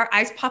 like, our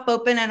eyes pop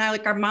open and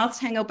our mouths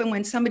hang open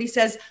when somebody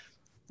says,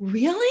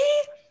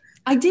 really?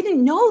 I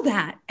didn't know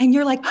that. And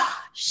you're like, oh,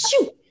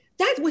 shoot,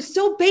 that was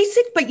so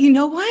basic. But you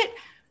know what?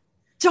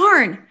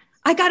 Darn,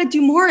 I got to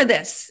do more of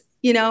this.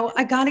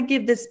 I got to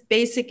give this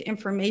basic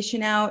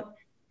information out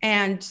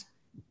and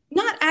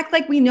not act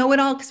like we know it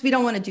all, because we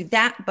don't want to do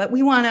that, but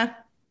we want to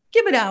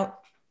give it out.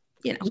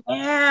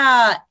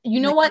 Yeah. You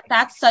know what?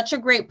 That's such a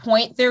great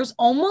point. There's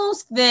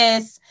almost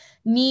this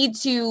need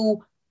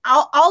to,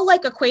 I'll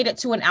like equate it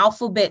to an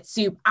alphabet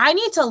soup. I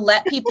need to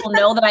let people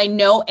know that I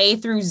know A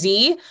through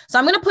Z. So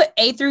I'm going to put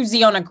A through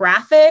Z on a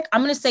graphic.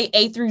 I'm going to say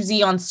A through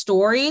Z on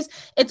stories.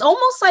 It's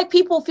almost like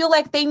people feel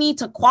like they need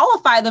to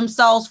qualify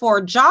themselves for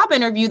a job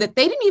interview that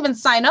they didn't even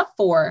sign up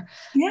for.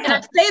 Yeah. And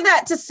I say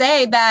that to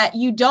say that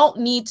you don't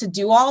need to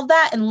do all of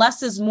that, and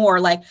less is more.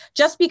 Like,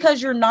 just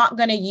because you're not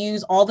going to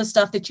use all the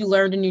stuff that you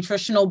learned in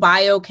nutritional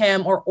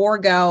biochem or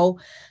orgo,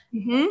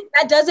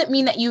 that doesn't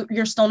mean that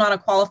you're still not a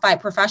qualified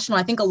professional.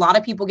 I think a lot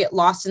of people get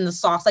lost in the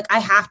sauce. Like, I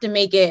have to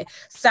make it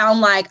sound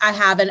like I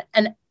have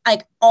an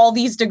like all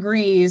these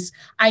degrees.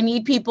 I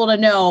need people to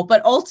know,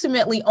 but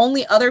ultimately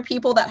only other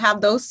people that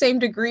have those same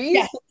degrees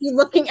will be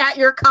looking at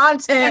your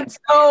content.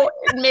 So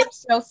it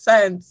makes no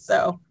sense.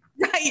 So.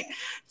 Right.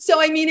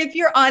 So, I mean, if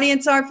your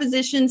audience are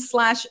physicians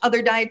 /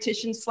 other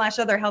dietitians /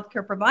 other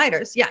healthcare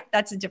providers,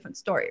 that's a different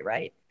story,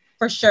 right?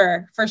 For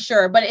sure.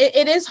 But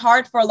it is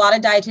hard for a lot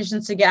of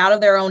dietitians to get out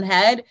of their own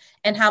head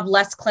and have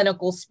less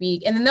clinical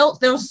speak. And then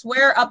they'll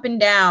swear up and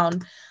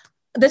down.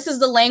 This is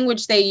the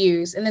language they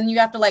use. And then you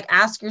have to like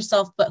ask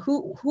yourself, but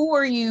who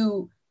are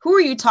you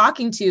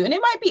talking to? And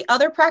it might be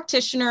other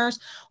practitioners,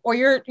 or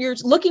you're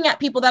looking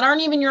at people that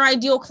aren't even your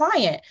ideal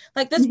client.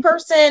 Like, this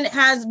person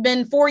has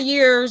been 4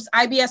 years,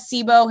 IBS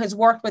SIBO, has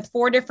worked with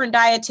 4 different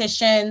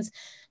dietitians,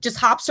 just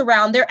hops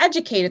around. They're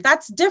educated.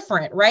 That's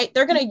different, right?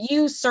 They're going to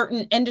use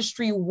certain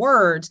industry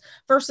words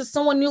versus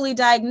someone newly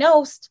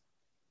diagnosed.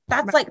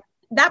 That's right. Like,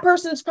 that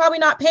person's probably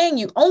not paying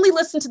you. Only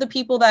listen to the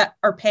people that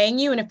are paying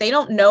you. And if they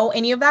don't know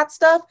any of that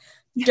stuff,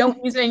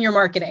 don't use it in your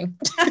marketing.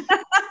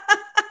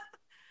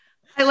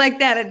 I like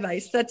that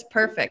advice. That's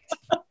perfect.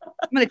 I'm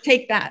going to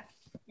take that.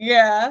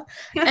 Yeah.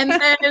 And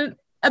then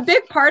a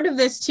big part of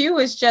this too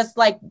is just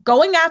like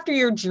going after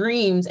your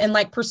dreams and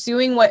like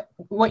pursuing what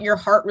your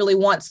heart really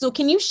wants. So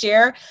can you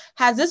share,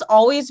 has this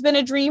always been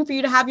a dream for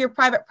you to have your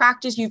private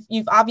practice?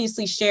 You've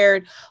obviously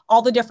shared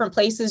all the different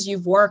places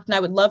you've worked, and I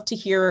would love to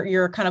hear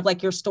your kind of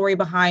like your story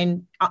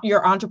behind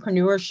your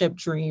entrepreneurship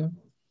dream.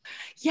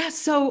 Yeah,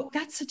 so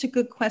that's such a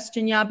good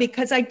question, yeah,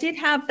 because I did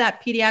have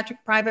that pediatric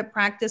private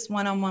practice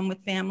one-on-one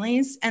with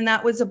families, and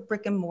that was a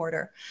brick and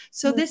mortar.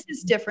 So this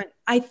is different.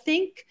 I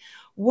think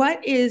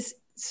what is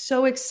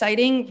so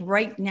exciting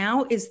right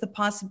now is the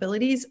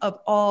possibilities of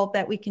all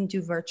that we can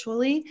do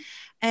virtually.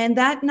 And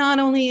that not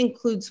only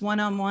includes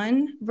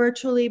one-on-one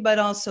virtually, but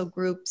also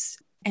groups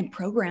and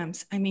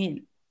programs. I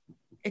mean,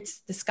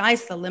 the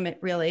sky's the limit,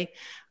 really.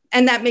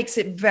 And that makes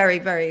it very,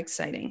 very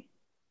exciting.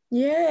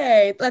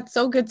 Yay, that's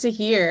so good to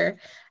hear.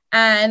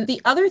 And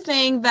the other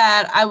thing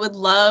that I would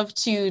love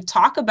to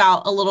talk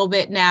about a little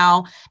bit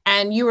now,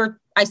 and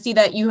I see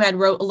that you had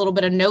wrote a little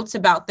bit of notes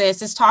about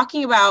this, is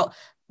talking about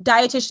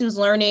dietitians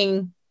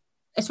learning,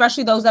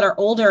 especially those that are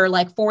older,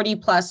 like 40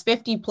 plus,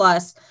 50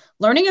 plus,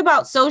 learning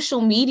about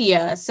social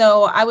media.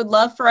 So I would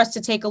love for us to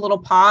take a little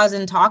pause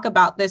and talk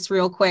about this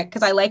real quick,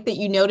 because I like that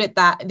you noted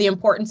that the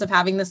importance of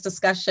having this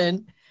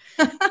discussion.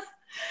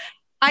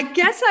 I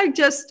guess I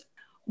just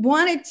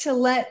wanted to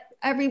let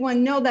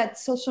everyone know that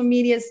social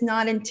media is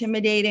not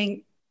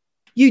intimidating.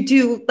 You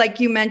do,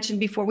 like you mentioned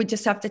before, we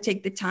just have to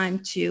take the time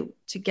to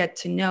get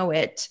to know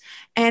it.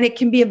 And it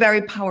can be a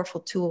very powerful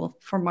tool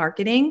for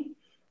marketing.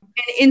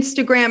 And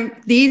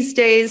Instagram these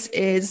days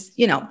is,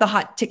 the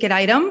hot ticket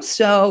item.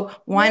 So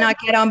why not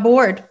get on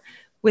board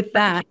with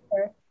that?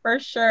 For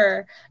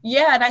sure.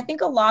 Yeah. And I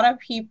think a lot of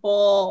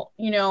people,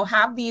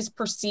 have these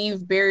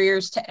perceived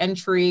barriers to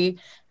entry,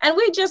 and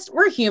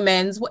we're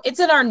humans. It's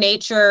in our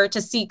nature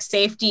to seek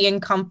safety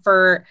and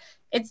comfort.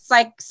 It's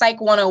like Psych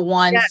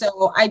 101. Yes.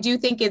 So I do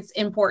think it's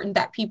important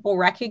that people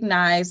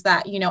recognize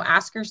that,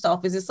 ask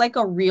yourself, is this like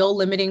a real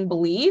limiting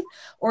belief,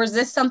 or is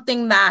this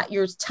something that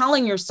you're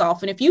telling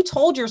yourself? And if you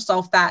told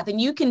yourself that, then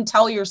you can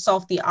tell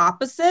yourself the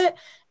opposite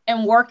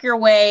and work your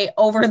way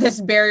over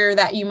this barrier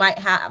that you might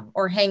have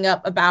or hang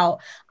up about,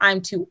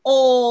 I'm too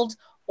old,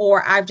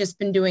 or I've just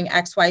been doing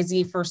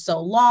XYZ for so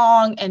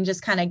long, and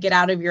just kind of get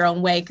out of your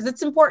own way. Because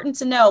it's important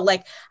to know,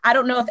 like, I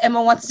don't know if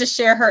Emma wants to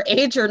share her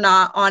age or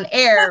not on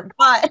air,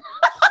 but.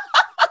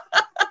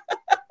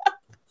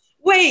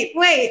 Wait.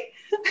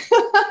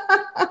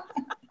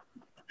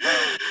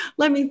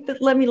 Let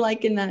me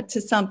liken that to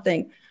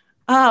something.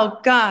 Oh,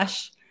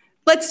 gosh.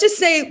 Let's just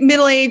say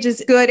middle age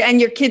is good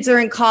and your kids are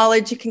in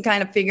college. You can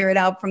kind of figure it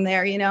out from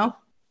there,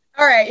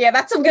 All right. Yeah,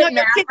 that's some good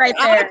math right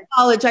there.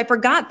 College, I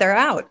forgot they're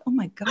out. Oh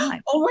my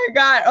God.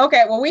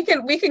 Okay. Well, we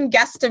can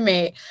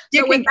guesstimate.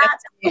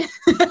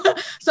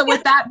 So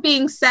with that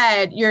being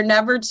said, you're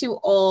never too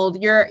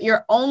old.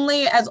 You're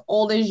only as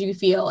old as you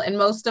feel. And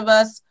most of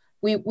us,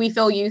 we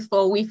feel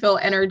youthful. We feel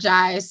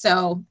energized.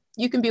 So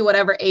you can be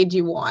whatever age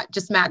you want.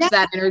 Just match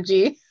that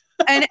energy.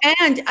 And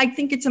I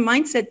think it's a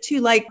mindset too.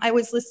 Like I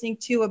was listening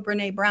to a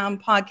Brene Brown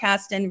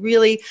podcast, and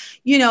really,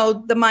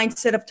 the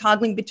mindset of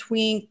toggling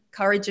between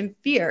courage and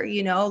fear,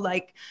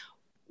 like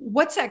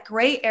what's that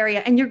gray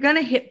area? And you're going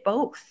to hit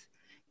both.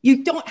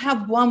 You don't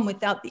have one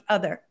without the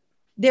other.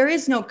 There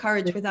is no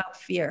courage without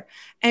fear.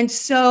 And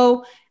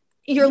so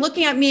you're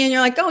looking at me and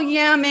you're like, oh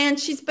yeah, man,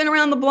 she's been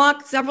around the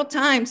block several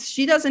times.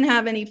 She doesn't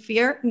have any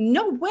fear.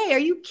 No way. Are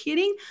you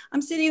kidding?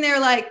 I'm sitting there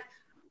like,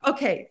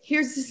 okay,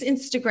 here's this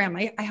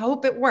Instagram. I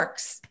hope it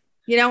works.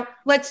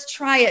 Let's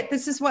try it.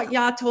 This is what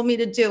Ya told me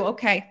to do.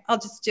 Okay, I'll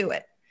just do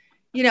it.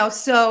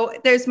 So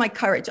there's my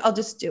courage. I'll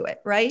just do it.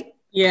 Right?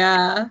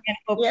 Yeah.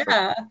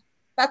 Yeah.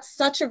 That's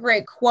such a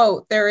great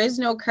quote. There is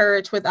no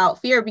courage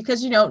without fear,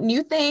 because,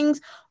 new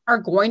things are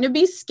going to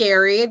be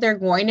scary. They're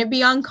going to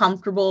be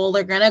uncomfortable.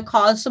 They're going to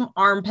cause some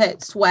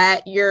armpit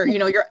sweat.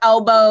 Your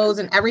elbows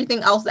and everything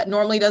else that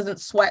normally doesn't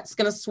sweat is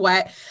going to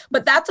sweat.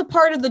 But that's a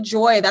part of the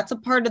joy. That's a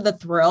part of the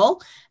thrill.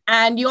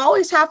 And you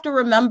always have to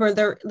remember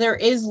there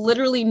is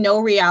literally no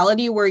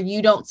reality where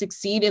you don't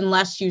succeed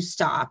unless you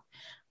stop.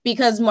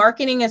 Because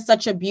marketing is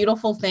such a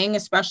beautiful thing,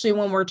 especially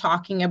when we're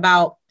talking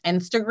about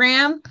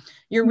Instagram.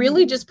 You're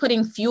really just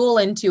putting fuel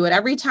into it.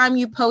 Every time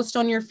you post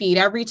on your feed,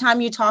 every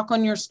time you talk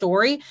on your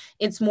story,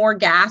 it's more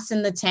gas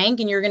in the tank,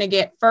 and you're going to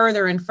get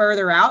further and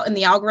further out, and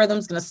the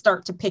algorithm's going to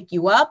start to pick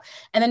you up,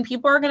 and then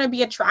people are going to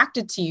be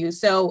attracted to you.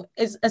 So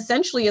it's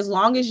essentially, as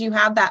long as you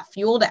have that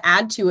fuel to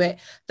add to it,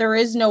 there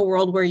is no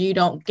world where you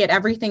don't get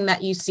everything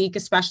that you seek,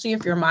 especially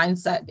if your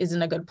mindset is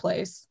in a good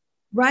place.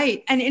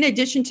 Right. And in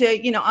addition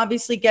to,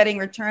 obviously getting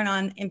return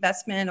on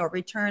investment or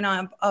return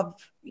of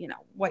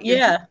what you're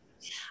doing,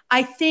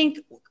 I think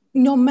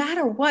no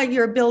matter what,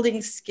 you're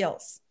building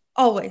skills.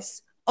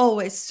 Always.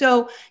 Always.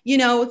 So,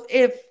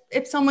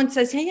 if someone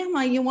says, hey,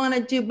 Emma, you want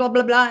to do blah,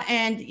 blah, blah,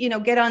 and,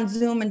 get on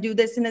Zoom and do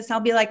this and this, I'll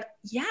be like,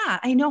 yeah,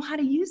 I know how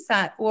to use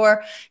that.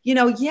 Or,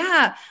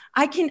 yeah,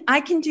 I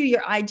can do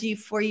your IG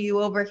for you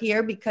over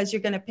here because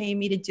you're going to pay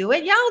me to do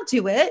it. Yeah, I'll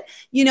do it.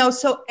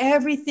 So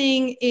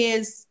everything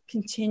is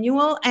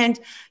continual, and,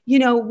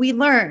 we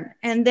learn,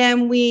 and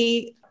then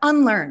we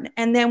unlearn,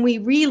 and then we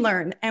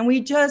relearn, and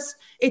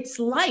it's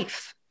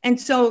life. And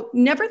so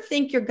never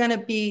think you're going to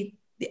be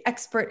the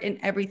expert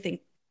in everything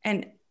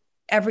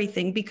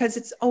because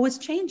it's always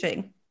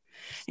changing,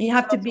 and you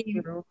have to be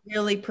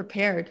really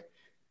prepared,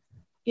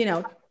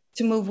 to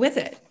move with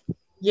it.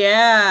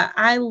 Yeah,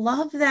 I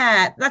love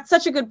that. That's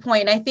such a good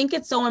point. I think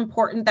it's so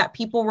important that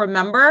people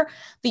remember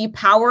the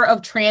power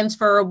of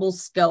transferable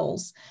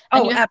skills.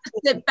 And you have to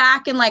sit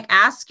back and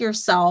ask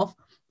yourself,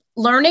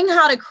 learning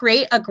how to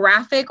create a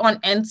graphic on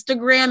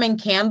Instagram and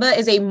Canva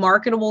is a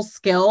marketable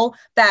skill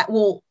that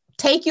will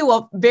take you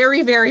a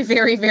very, very,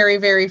 very, very,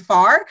 very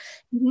far.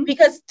 Mm-hmm.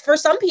 Because for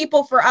some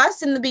people, for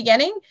us in the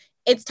beginning,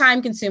 it's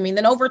time consuming.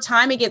 Then over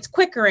time, it gets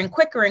quicker and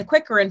quicker and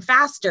quicker and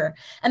faster.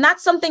 And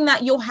that's something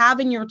that you'll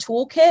have in your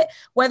toolkit,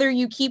 whether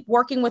you keep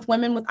working with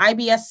women with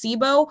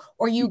IBS-SIBO,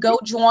 or you go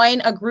join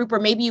a group, or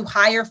maybe you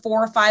hire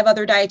 4 or 5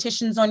 other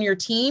dietitians on your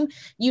team.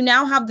 You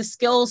now have the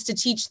skills to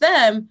teach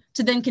them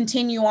to then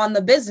continue on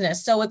the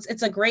business. So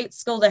it's a great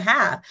skill to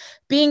have.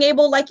 Being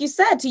able, like you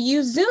said, to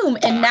use Zoom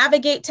and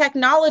navigate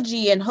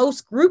technology and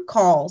host group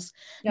calls.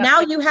 Yep.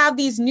 Now you have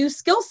these new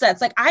skill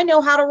sets. Like, I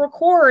know how to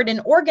record and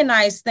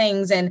organize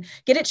things and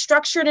get it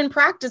structured and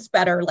practice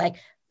better. Like,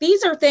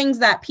 these are things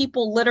that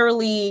people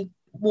literally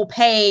will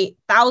pay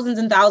thousands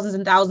and thousands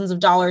and thousands of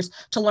dollars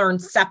to learn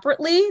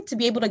separately, to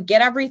be able to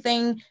get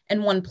everything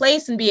in one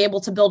place and be able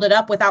to build it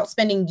up without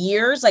spending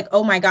years. Like,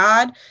 oh my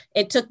God,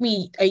 it took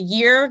me a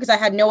year because I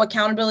had no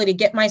accountability to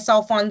get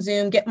myself on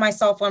Zoom, get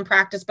myself on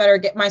Practice Better,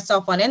 get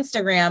myself on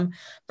Instagram,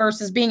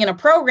 versus being in a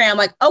program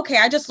like, okay,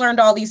 I just learned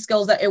all these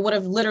skills that it would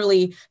have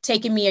literally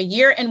taken me a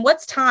year. And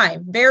what's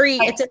time?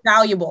 It's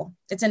invaluable.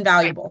 It's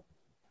invaluable.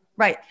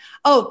 Right.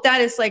 Oh,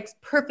 that is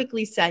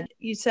perfectly said.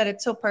 You said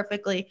it so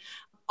perfectly.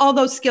 All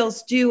those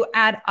skills do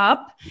add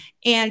up,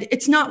 and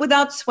it's not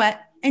without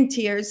sweat and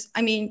tears.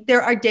 I mean,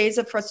 there are days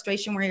of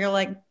frustration where you're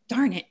like,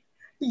 darn it.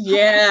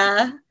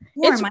 Yeah,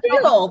 it's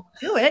real.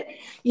 Do it,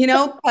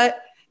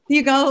 but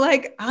you go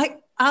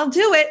I'll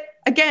do it.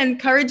 Again,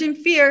 courage and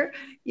fear,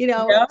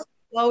 It's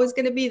always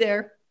going to be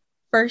there.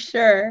 For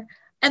sure.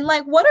 And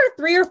what are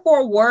 3 or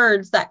 4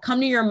 words that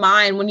come to your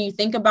mind when you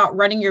think about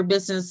running your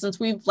business? Since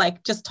we've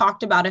just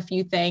talked about a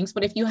few things,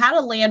 but if you had to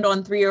land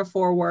on 3 or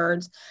 4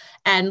 words,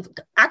 and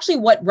actually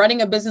what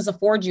running a business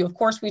affords you, of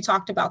course, we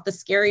talked about the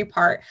scary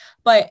part,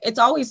 but it's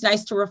always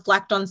nice to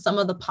reflect on some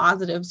of the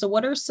positives. So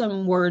what are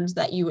some words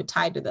that you would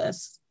tie to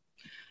this?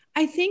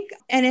 I think,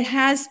 and it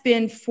has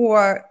been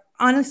for,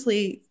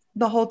 honestly,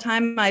 the whole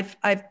time I've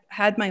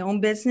had my own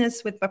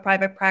business with a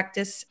private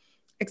practice,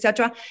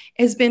 etc.,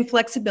 has been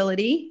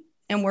flexibility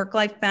and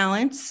work-life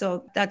balance.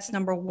 So that's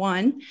number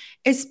 1,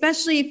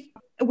 especially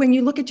when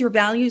you look at your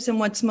values and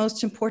what's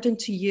most important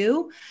to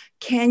you.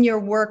 Can your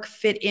work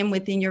fit in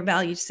within your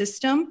value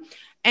system?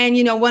 And,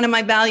 one of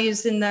my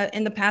values in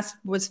the past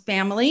was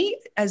family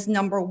as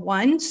number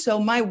 1. So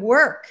my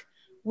work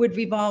would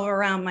revolve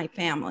around my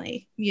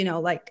family.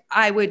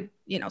 I would,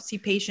 see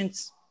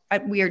patients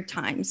at weird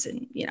times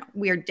and,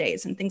 weird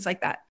days and things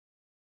like that.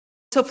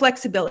 So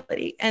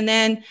flexibility. And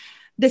then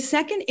the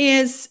second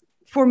is,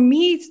 for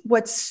me,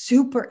 what's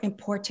super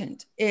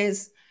important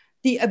is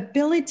the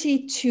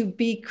ability to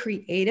be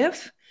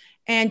creative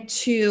and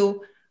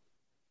to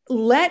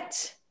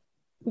let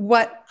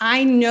what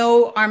I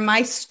know are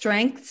my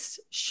strengths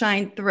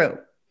shine through.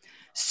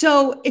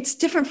 So it's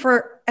different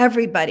for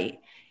everybody.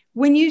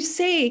 When you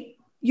say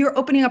you're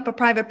opening up a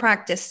private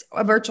practice,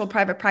 a virtual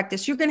private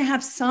practice, you're going to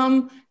have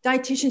some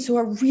dietitians who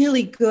are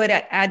really good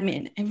at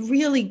admin and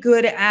really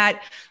good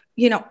at,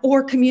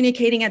 or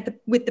communicating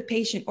with the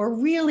patient, or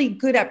really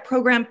good at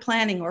program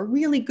planning, or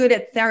really good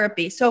at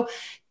therapy. So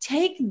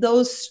take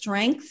those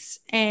strengths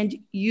and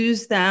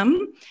use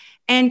them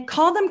and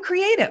call them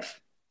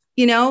creative.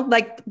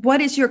 What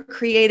is your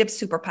creative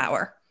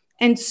superpower?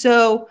 And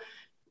so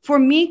for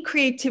me,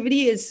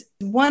 creativity is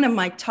one of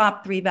my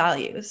top 3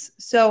 values.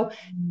 So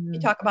you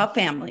talk about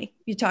family,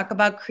 you talk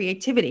about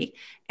creativity,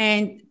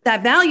 and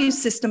that value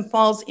system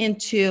falls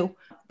into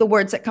the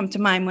words that come to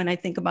mind when I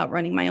think about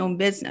running my own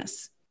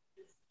business.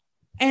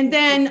 And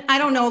then, I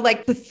don't know,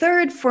 the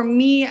third for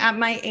me at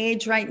my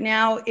age right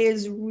now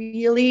is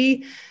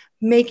really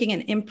making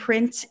an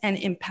imprint and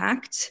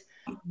impact.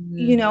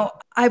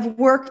 I've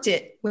worked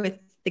it with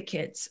the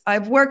kids.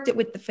 I've worked it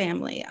with the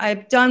family.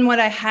 I've done what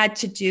I had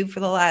to do for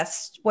the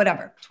last,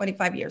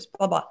 25 years,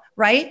 blah, blah,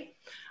 right?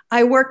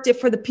 I worked it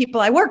for the people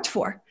I worked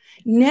for.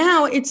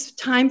 Now it's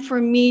time for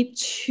me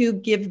to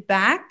give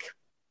back,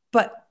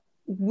 but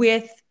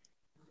with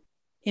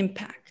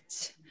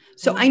impact.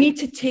 So I need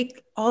to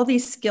take all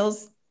these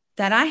skills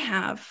that I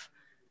have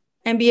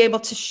and be able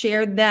to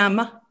share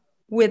them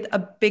with a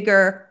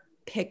bigger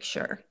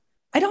picture.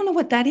 I don't know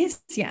what that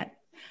is yet.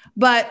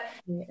 but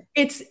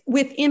it's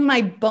within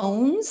my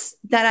bones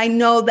that I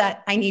know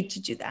that I need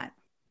to do that.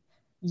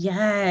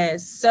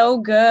 Yes. So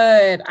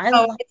good. I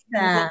love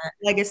that.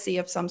 Legacy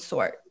of some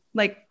sort.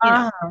 Like,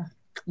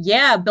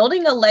 yeah,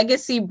 building a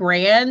legacy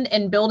brand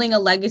and building a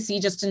legacy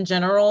just in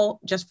general,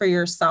 just for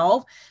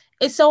yourself,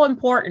 is so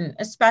important,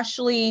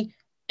 especially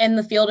in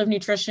the field of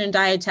nutrition and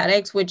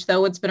dietetics, which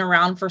though it's been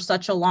around for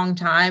such a long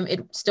time,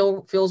 it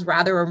still feels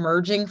rather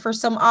emerging for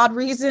some odd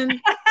reason.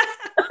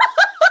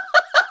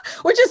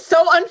 Which is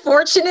so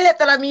unfortunate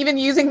that I'm even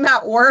using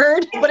that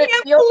word. But I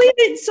can't believe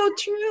it's so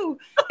true.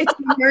 It's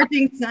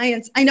emerging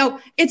science. I know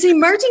it's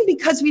emerging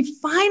because we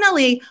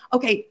finally,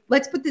 okay,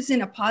 let's put this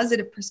in a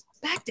positive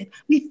perspective.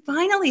 We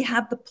finally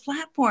have the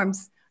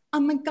platforms. Oh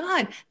my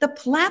God, the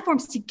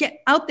platforms to get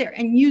out there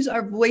and use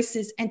our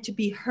voices and to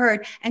be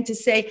heard and to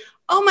say,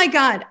 oh my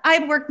God,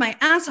 I've worked my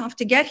ass off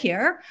to get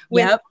here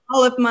with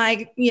all of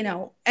my,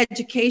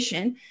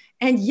 education.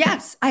 And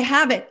yes, I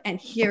have it.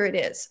 And here it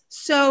is.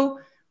 So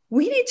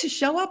we need to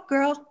show up,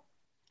 girl.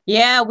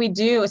 Yeah, we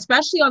do,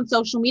 especially on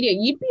social media.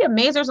 You'd be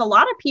amazed. There's a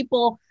lot of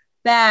people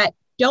that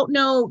don't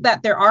know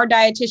that there are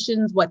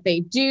dietitians, what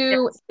they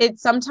do. Yes. It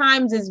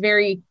sometimes is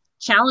very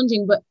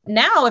challenging. But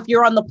now if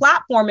you're on the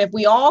platform, if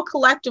we all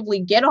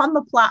collectively get on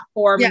the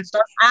platform and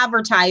start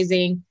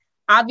advertising,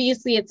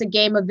 obviously it's a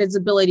game of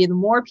visibility. The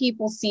more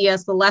people see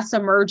us, the less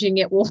emerging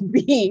it will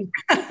be.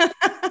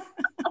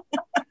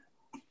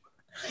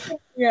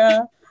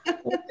 Yeah,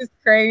 which is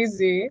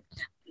crazy.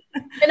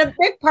 And a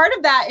big part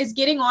of that is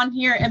getting on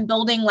here and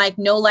building like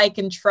know, like,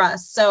 and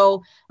trust.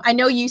 So I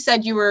know you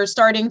said you were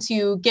starting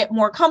to get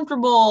more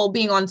comfortable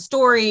being on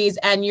stories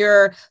and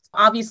you're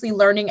obviously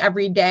learning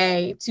every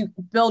day to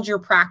build your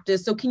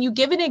practice. So can you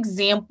give an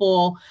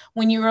example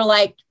when you were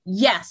like,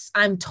 yes,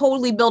 I'm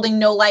totally building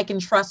know, like, and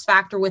trust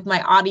factor with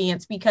my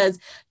audience, because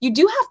you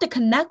do have to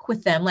connect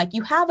with them. Like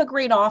you have a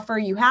great offer,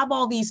 you have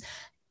all these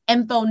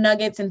info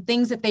nuggets and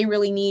things that they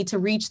really need to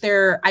reach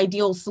their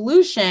ideal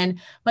solution,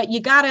 but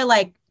you gotta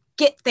like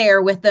get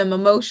there with them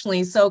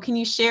emotionally. So can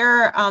you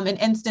share an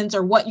instance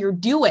or what you're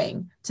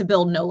doing to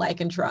build know,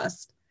 like, and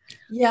trust?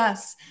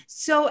 Yes.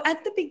 So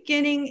at the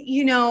beginning,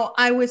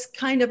 I was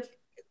kind of,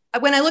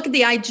 when I look at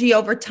the IG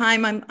over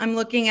time, I'm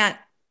looking at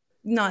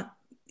not,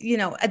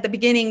 at the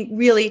beginning,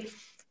 really,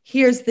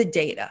 here's the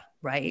data,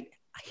 right?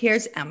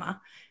 Here's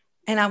Emma.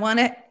 And I want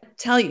to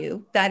tell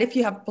you that if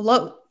you have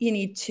bloat, you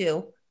need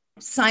to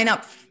sign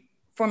up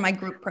for my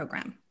group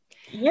program.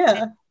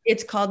 Yeah.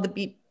 It's called the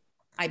Beat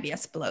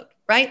IBS Bloat,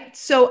 right?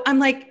 So I'm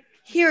like,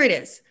 here it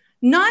is.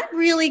 Not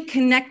really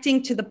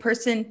connecting to the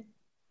person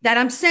that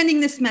I'm sending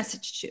this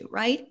message to,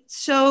 right?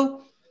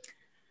 So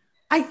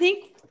I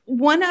think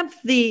one of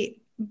the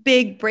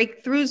big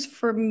breakthroughs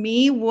for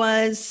me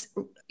was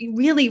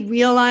really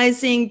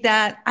realizing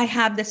that I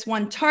have this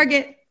one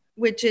target,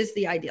 which is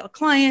the ideal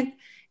client,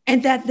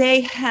 and that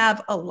they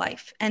have a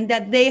life and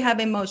that they have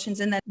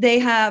emotions and that they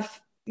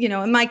have,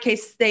 in my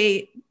case,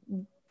 they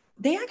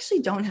actually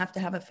don't have to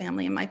have a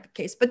family in my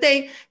case, but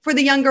for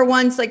the younger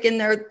ones, like in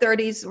their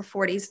 30s or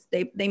 40s,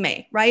 they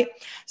may, right?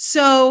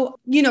 So,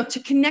 to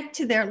connect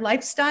to their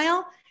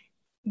lifestyle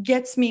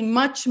gets me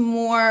much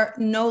more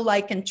know,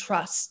 like, and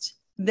trust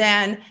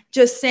than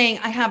just saying,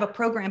 I have a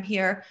program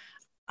here.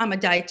 I'm a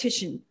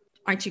dietitian.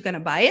 Aren't you going to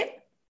buy it?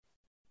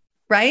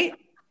 Right?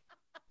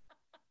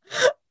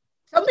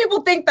 Some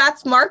people think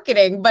that's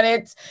marketing, but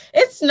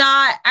it's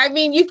not. I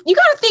mean, you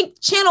got to think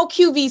channel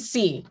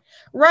QVC,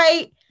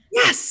 right?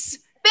 Yes.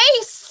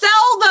 They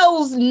sell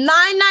those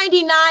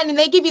 $9.99 and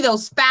they give you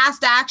those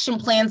fast action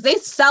plans. They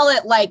sell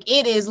it like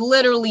it is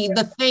literally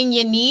the thing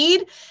you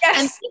need.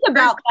 Yes. And think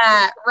about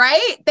that,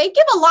 right? They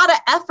give a lot of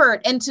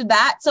effort into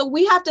that. So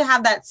we have to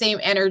have that same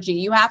energy.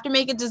 You have to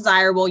make it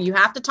desirable. You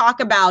have to talk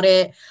about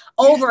it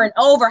over and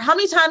over. How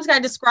many times can I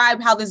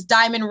describe how this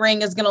diamond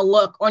ring is going to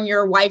look on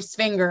your wife's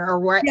finger or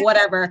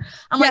whatever?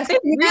 I'm like, they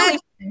really.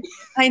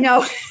 I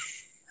know.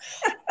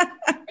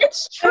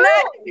 It's true.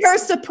 Her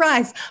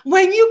surprise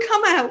when you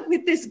come out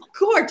with this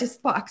gorgeous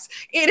box.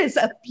 It is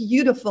a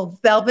beautiful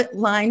velvet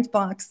lined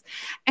box,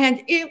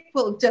 and it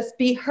will just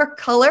be her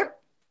color.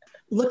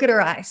 Look at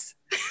her eyes.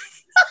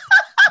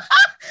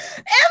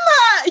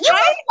 Emma, you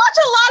must watch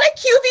a lot of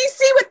QVC,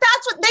 but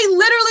that's what they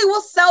literally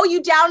will sell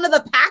you down to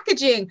the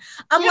packaging.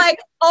 I'm like,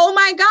 oh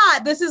my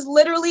God, this is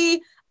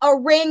literally a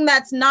ring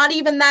that's not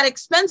even that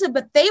expensive,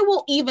 but they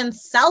will even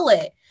sell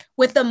it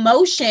with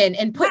emotion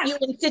and put you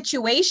in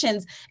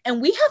situations.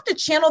 And we have to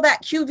channel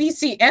that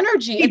QVC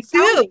energy. It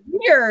sounds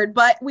weird,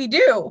 but we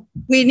do.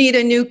 We need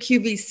a new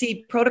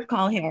QVC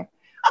protocol here.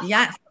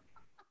 Yes,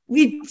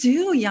 we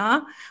do.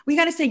 Yeah. We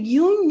got to say,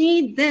 you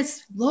need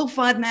this low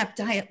FODMAP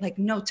diet like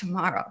no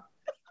tomorrow.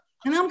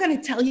 And I'm going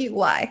to tell you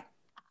why.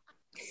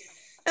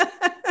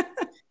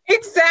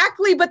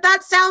 Exactly. But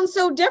that sounds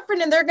so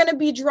different and they're going to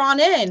be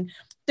drawn in.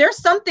 There's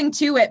something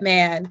to it,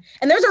 man.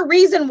 And there's a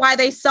reason why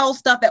they sell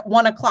stuff at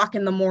 1:00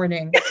 in the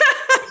morning.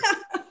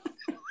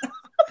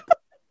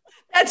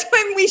 That's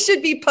when we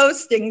should be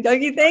posting,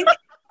 don't you think?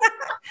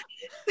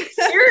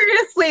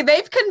 Seriously,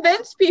 they've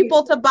convinced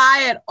people to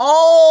buy at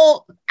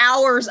all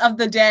hours of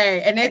the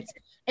day. And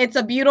It's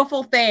a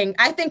beautiful thing.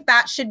 I think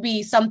that should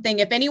be something,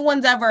 if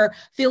anyone's ever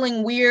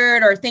feeling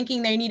weird or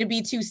thinking they need to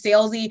be too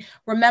salesy,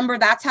 remember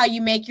that's how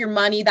you make your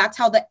money. That's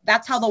how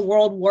the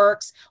world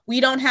works.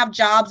 We don't have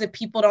jobs if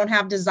people don't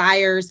have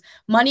desires.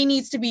 Money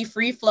needs to be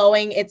free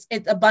flowing. It's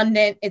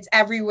abundant. It's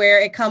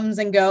everywhere. It comes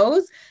and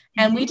goes.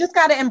 And we just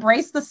got to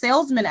embrace the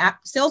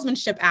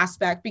salesmanship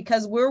aspect,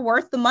 because we're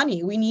worth the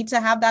money. We need to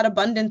have that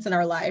abundance in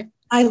our life.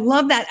 I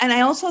love that. And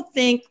I also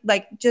think,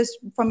 like, just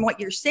from what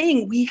you're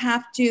saying, we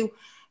have to,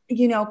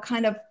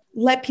 kind of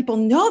let people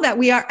know that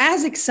we are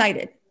as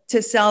excited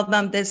to sell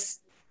them this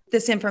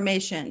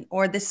information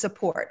or this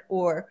support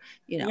or,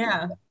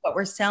 what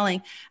we're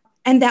selling,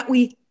 and that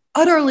we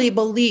utterly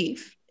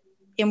believe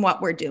in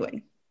what we're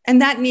doing.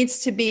 And that needs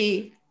to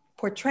be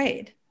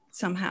portrayed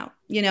somehow,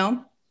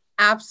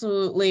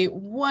 Absolutely.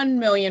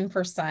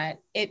 1,000,000%.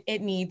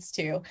 It needs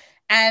to.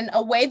 And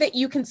a way that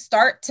you can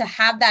start to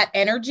have that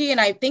energy. And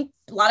I think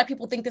a lot of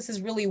people think this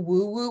is really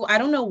woo-woo. I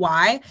don't know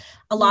why.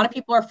 A lot of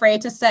people are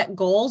afraid to set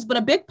goals, but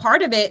a big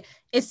part of it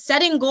is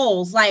setting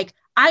goals. Like,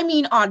 I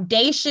mean,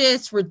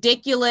 audacious,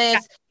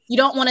 ridiculous. You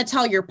don't want to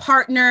tell your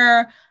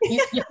partner.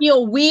 You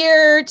feel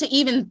weird to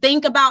even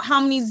think about how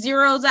many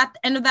zeros at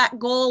the end of that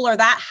goal, or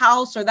that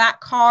house or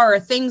that car, or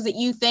things that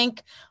you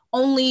think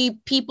only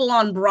people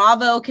on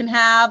Bravo can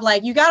have.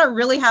 Like, you got to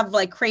really have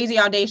like crazy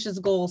audacious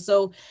goals.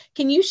 So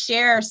can you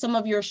share some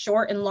of your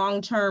short and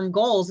long-term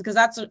goals? Because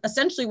that's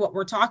essentially what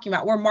we're talking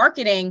about. We're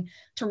marketing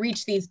to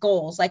reach these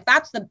goals. Like,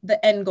 that's the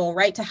end goal,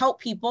 right? To help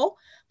people,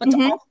 but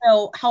to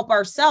also help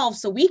ourselves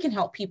so we can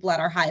help people at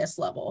our highest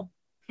level.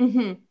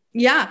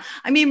 Yeah.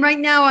 I mean, right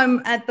now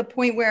I'm at the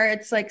point where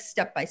it's like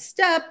step by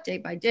step, day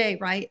by day,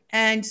 right?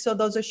 And so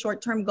those are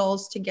short-term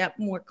goals to get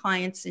more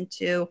clients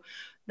into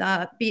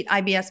the Beat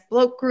IBS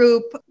Bloat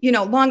group.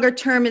 Longer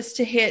term is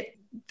to hit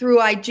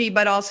through IG,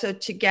 but also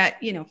to get,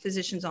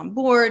 physicians on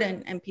board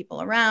and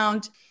people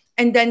around,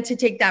 and then to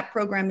take that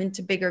program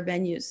into bigger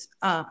venues,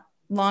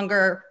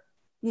 longer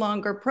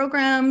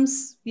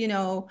programs,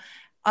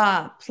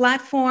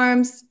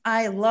 platforms.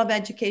 I love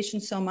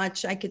education so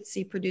much. I could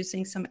see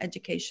producing some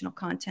educational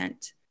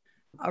content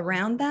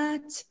around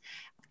that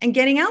and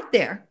getting out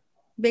there,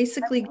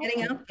 basically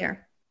getting out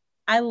there.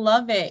 I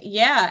love it.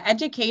 Yeah.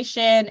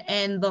 Education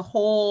and the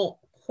whole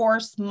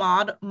course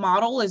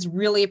model is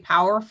really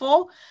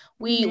powerful.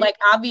 We like,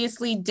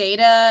 obviously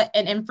data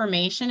and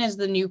information is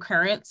the new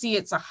currency.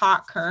 It's a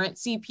hot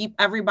currency.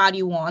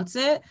 Everybody wants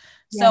it.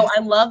 So I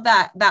love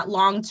that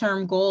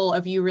long-term goal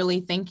of you really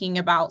thinking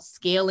about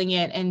scaling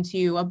it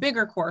into a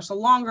bigger course, a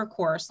longer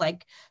course,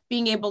 like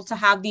being able to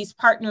have these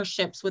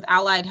partnerships with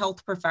allied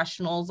health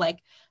professionals. Like,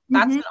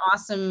 that's an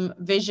awesome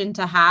vision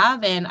to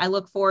have. And I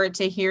look forward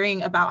to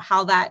hearing about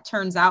how that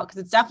turns out,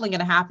 because it's definitely going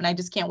to happen. I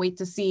just can't wait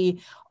to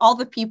see all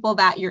the people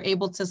that you're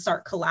able to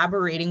start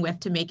collaborating with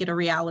to make it a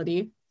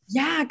reality.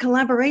 Yeah,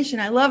 collaboration.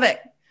 I love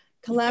it.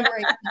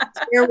 Collaboration.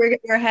 That's where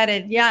we're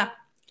headed. Yeah.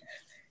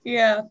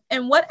 Yeah.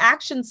 And what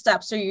action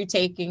steps are you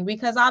taking?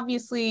 Because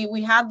obviously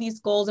we have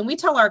these goals and we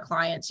tell our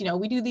clients,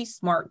 we do these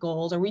SMART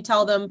goals, or we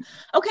tell them,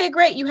 okay,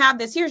 great, you have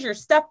this. Here's your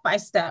step by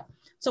step.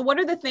 So what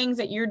are the things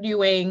that you're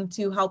doing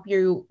to help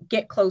you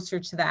get closer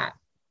to that?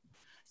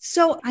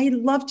 So I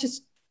love to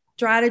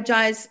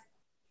strategize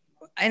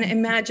and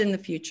imagine the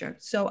future.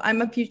 So I'm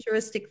a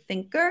futuristic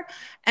thinker,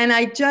 and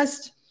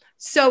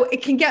so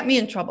it can get me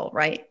in trouble,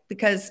 right?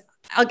 Because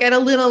I'll get a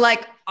little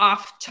like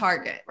off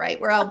target, right?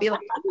 Where I'll be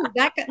like,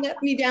 that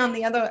let me down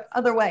the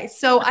other way.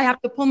 So I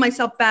have to pull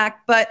myself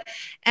back. But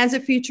as a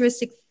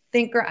futuristic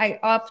thinker, I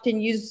often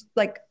use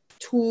like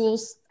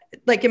tools.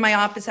 Like in my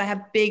office, I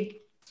have big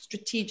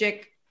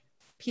strategic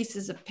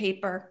pieces of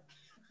paper,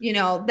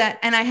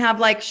 and I have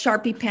like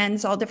Sharpie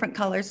pens, all different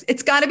colors.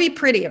 It's got to be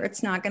pretty or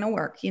it's not going to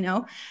work,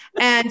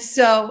 And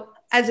so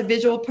as a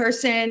visual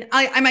person,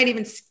 I might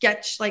even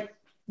sketch like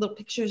little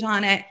pictures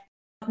on it.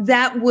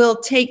 That will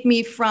take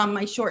me from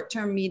my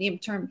short-term,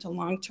 medium-term to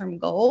long-term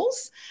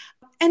goals.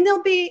 And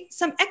there'll be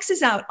some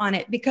X's out on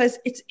it, because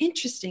it's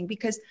interesting,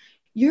 because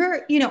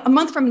a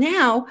month from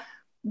now,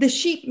 the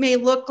sheet may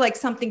look like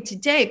something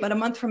today, but a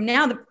month from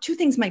now, the two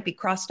things might be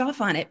crossed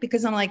off on it,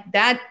 because I'm like,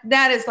 that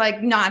is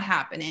like not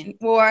happening,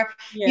 or,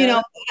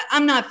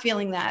 I'm not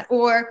feeling that,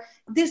 or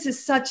this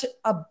is such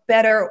a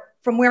better,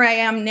 from where I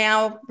am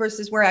now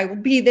versus where I will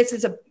be, this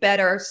is a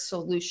better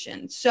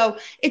solution. So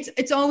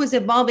it's always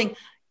evolving.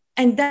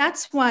 And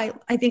that's why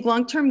I think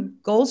long-term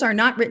goals are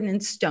not written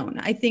in stone.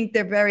 I think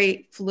they're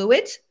very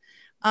fluid.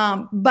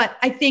 But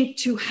I think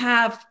to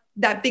have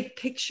that big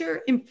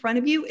picture in front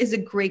of you is a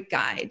great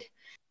guide.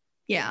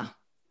 Yeah.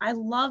 I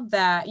love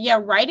that. Yeah.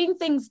 Writing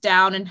things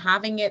down and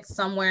having it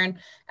somewhere, and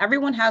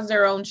everyone has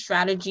their own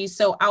strategy.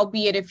 So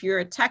albeit if you're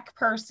a tech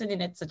person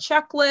and it's a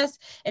checklist,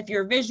 if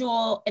you're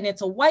visual and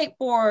it's a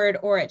whiteboard,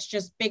 or it's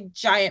just big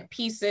giant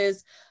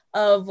pieces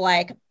of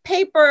like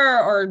paper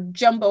or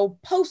jumbo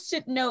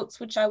post-it notes,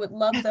 which I would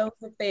love those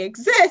if they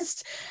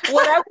exist.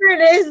 Whatever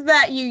it is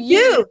that you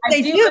use.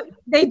 They do.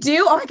 They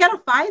do. Oh, I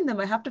gotta find them.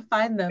 I have to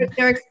find them.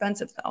 They're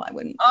expensive though. I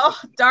wouldn't. Oh,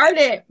 darn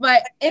it.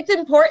 But it's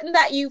important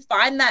that you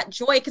find that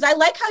joy, because I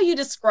like how you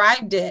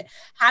described it,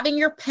 having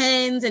your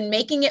pens and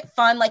making it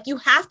fun. Like, you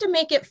have to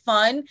make it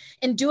fun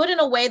and do it in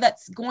a way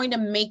that's going to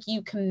make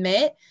you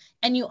commit.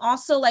 And you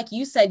also, like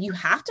you said, you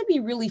have to be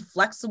really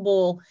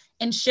flexible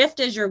and shift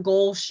as your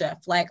goals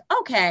shift. Like,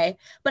 okay,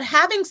 but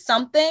having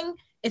something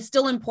is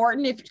still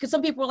important, because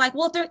some people are like,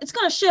 well, if it's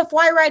going to shift,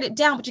 why write it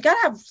down? But you got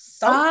to have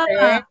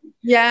something.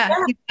 Yeah,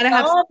 you got to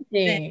have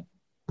something.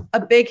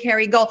 A big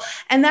hairy goal.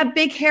 And that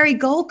big hairy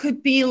goal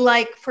could be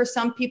like, for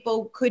some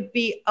people could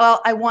be, oh,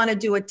 I want to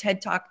do a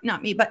TED Talk.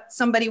 Not me, but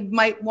somebody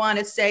might want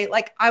to say,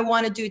 like, I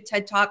want to do a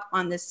TED Talk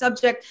on this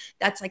subject.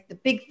 That's like the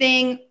big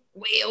thing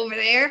way over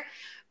there.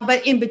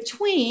 But in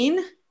between,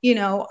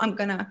 I'm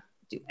going to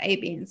do A,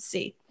 B, and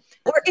C.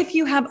 Or if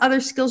you have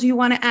other skills you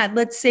want to add,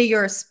 let's say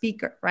you're a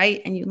speaker,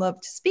 right? And you love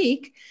to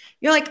speak.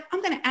 You're like,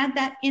 I'm going to add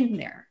that in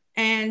there.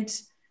 And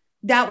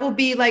that will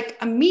be like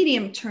a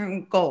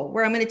medium-term goal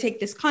where I'm going to take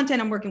this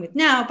content I'm working with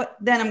now, but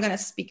then I'm going to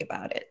speak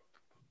about it.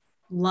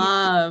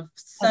 Love.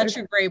 Such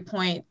a great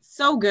point.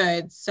 So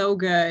good. So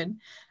good.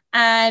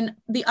 And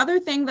the other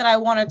thing that I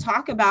want to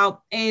talk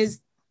about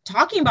is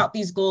talking about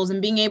these goals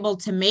and being able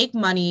to make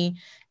money.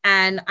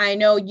 And I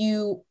know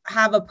you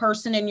have a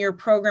person in your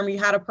program, you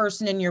had a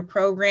person in your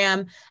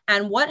program,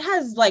 and what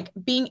has, like,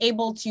 being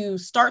able to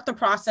start the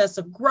process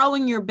of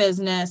growing your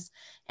business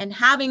and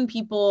having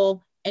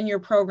people in your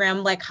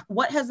program, like,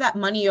 what has that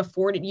money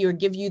afforded you or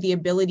give you the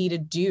ability to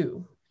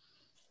do?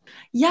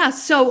 Yeah.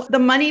 So the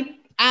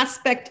money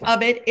aspect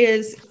of it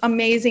is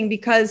amazing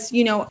because,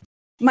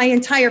 my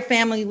entire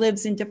family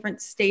lives in different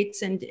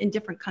states and in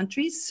different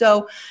countries.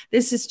 So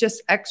this is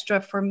just extra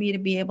for me to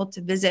be able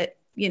to visit.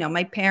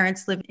 My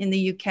parents live in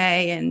the UK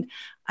and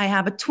I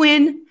have a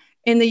twin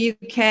in the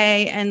UK,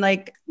 and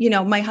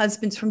my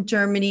husband's from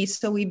Germany.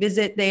 So we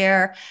visit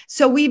there.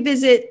 So we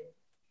visit,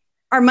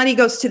 our money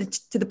goes to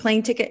the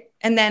plane ticket.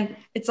 And then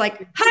it's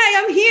like,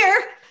 hi, I'm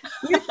here,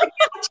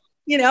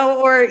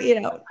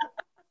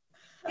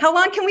 how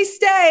long can we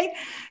stay?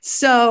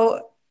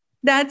 So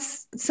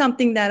that's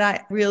something that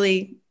I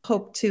really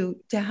hope to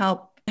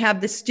help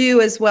have this do,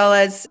 as well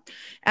as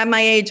at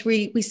my age,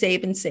 we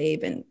save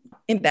and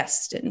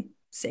invest and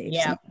save.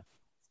 Yeah. So,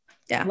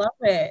 yeah. Love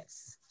it.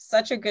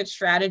 Such a good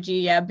strategy.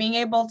 Yeah. Being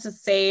able to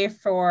save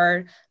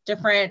for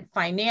different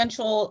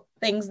financial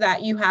things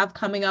that you have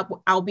coming up,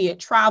 albeit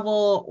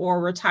travel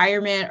or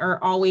retirement,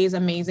 are always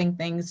amazing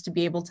things to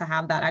be able to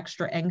have that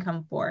extra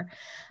income for.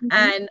 Mm-hmm.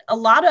 And a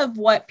lot of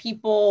what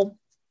people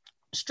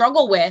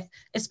struggle with,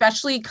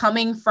 especially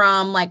coming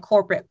from like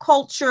corporate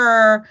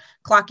culture,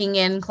 clocking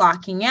in,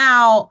 clocking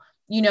out,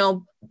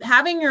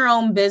 having your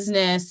own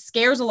business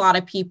scares a lot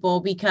of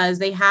people because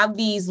they have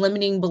these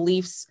limiting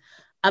beliefs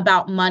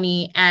about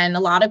money. And a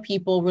lot of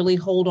people really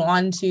hold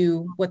on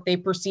to what they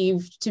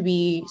perceive to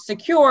be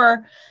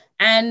secure.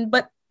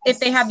 But if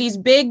they have these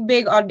big,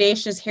 big,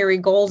 audacious, hairy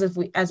goals,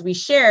 as we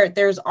shared,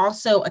 there's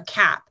also a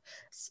cap,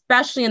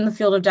 especially in the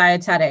field of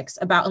dietetics,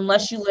 about,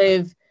 unless you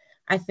live,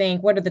 I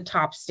think, what are the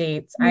top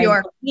states? New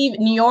York. I believe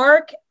New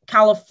York,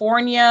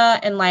 California,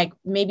 and like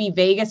maybe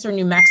Vegas or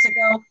New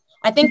Mexico.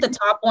 I think the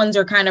top ones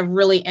are kind of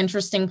really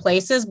interesting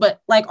places,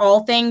 but like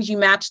all things, you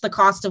match the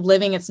cost of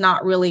living. It's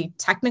not really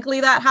technically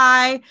that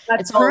high.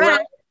 That's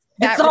correct.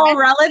 It's all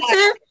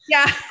relative.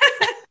 Yeah.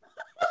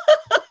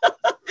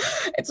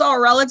 It's all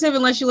relative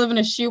unless you live in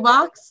a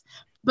shoebox,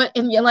 but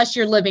unless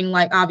you're living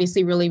like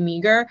obviously really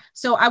meager.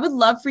 So I would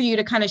love for you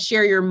to kind of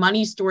share your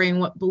money story and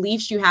what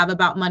beliefs you have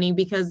about money,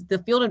 because the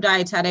field of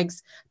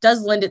dietetics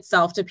does lend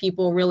itself to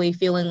people really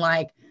feeling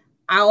like,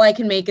 all I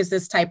can make is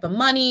this type of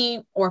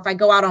money, or if I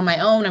go out on my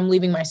own, I'm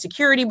leaving my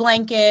security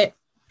blanket.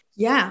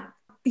 Yeah.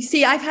 You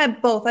see, I've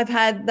had both. I've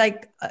had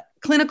like a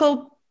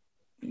clinical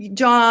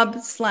job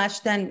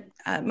 / then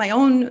my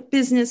own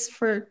business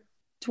for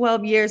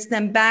 12 years,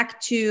 then back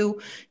to,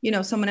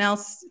 someone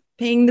else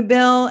paying the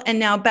bill, and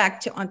now back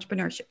to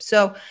entrepreneurship.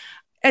 So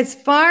as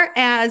far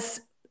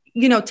as,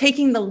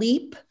 taking the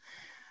leap,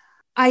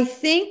 I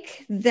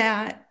think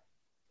that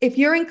if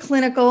you're in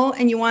clinical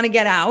and you want to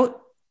get out,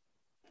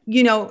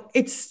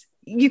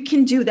 you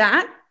can do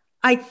that.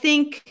 I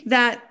think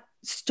that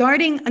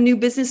starting a new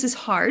business is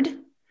hard.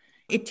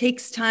 It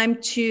takes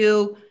time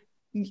to,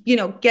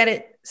 get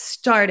it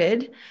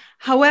started.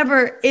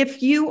 However,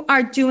 if you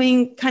are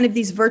doing kind of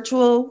these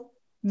virtual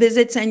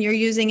visits and you're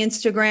using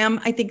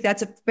Instagram, I think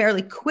that's a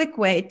fairly quick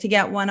way to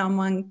get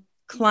one-on-one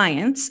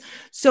clients.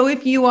 So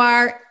if you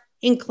are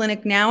in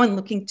clinic now and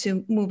looking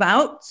to move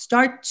out,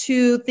 start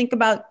to think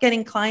about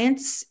getting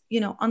clients,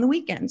 on the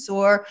weekends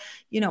or,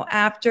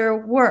 after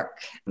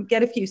work.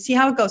 Get a few, see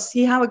how it goes,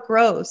 see how it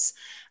grows.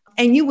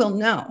 And you will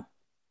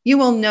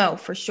know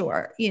for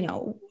sure,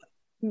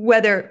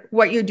 whether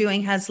what you're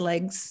doing has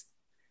legs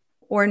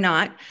or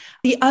not.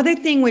 The other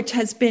thing which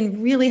has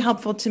been really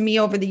helpful to me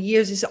over the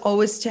years is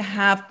always to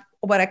have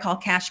what I call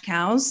cash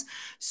cows.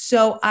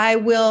 So I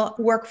will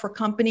work for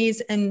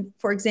companies. And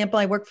for example,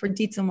 I worked for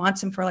Dietz and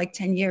Watson for like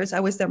 10 years. I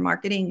was their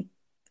marketing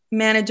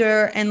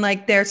manager and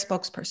like their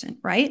spokesperson,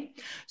 right?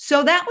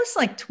 So that was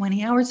like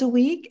 20 hours a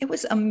week. It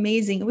was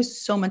amazing. It was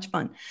so much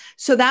fun.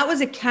 So that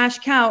was a cash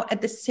cow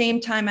at the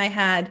same time I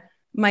had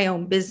my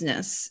own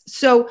business.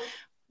 So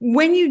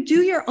when you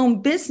do your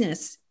own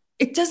business,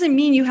 it doesn't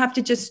mean you have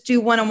to just do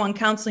one-on-one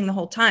counseling the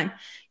whole time.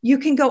 You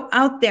can go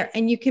out there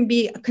and you can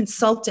be a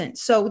consultant.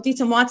 So Dietz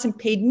and Watson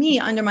paid me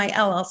under my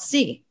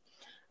LLC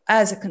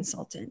as a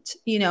consultant,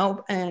 you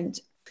know, and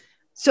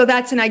so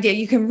that's an idea.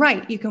 You can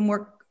write, you can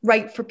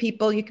write for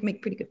people, you can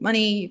make pretty good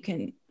money. You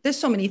can, there's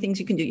so many things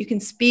you can do. You can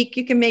speak,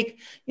 you can make,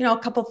 you know, a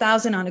couple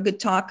thousand on a good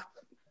talk,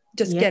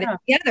 just get it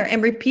together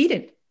and repeat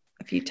it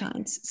a few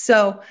times.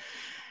 So,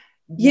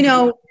 you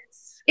know,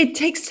 it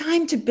takes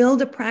time to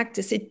build a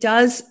practice. It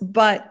does,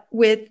 but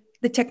with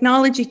the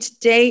technology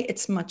today,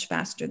 it's much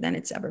faster than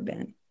it's ever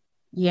been.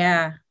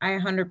 Yeah, I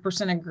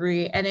 100%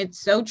 agree. And it's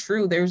so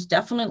true. There's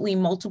definitely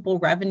multiple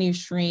revenue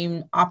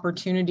stream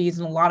opportunities,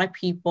 and a lot of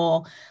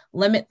people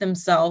limit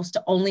themselves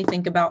to only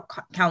think about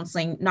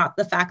counseling, not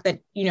the fact that,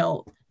 you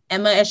know,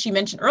 Emma, as she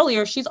mentioned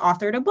earlier, she's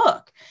authored a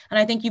book. And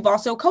I think you've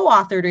also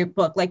co-authored a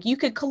book. Like, you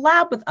could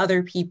collab with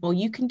other people.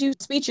 You can do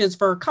speeches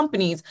for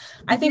companies.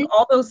 I think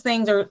all those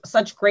things are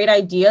such great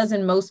ideas.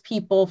 And most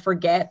people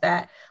forget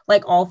that,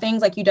 like all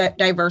things, like you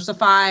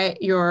diversify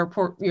your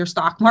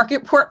stock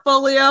market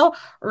portfolio,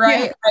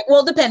 right? Yeah. Like,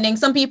 well, depending,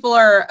 some people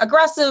are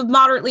aggressive,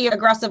 moderately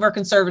aggressive, or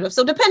conservative.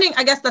 So depending,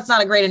 I guess that's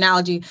not a great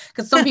analogy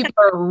because some people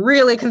are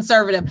really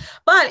conservative.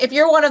 But if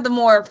you're one of the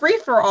more free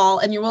for all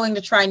and you're willing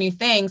to try new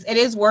things, it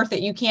is worth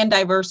it. You can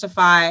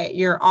diversify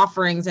your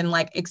offerings and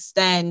like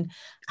extend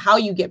how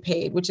you get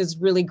paid, which is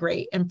really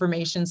great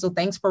information. So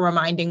thanks for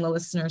reminding the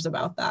listeners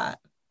about that.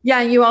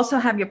 Yeah. You also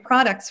have your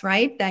products,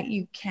 right, that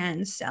you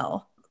can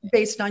sell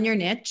based on your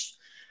niche.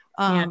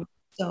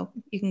 So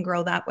you can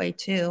grow that way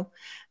too.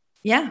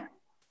 Yeah.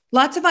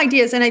 Lots of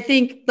ideas. And I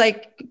think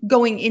like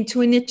going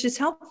into a niche is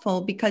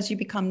helpful because you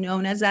become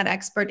known as that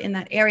expert in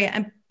that area.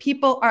 And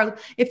people are,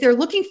 if they're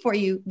looking for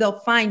you, they'll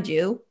find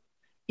you.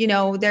 You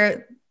know,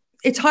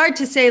 it's hard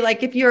to say,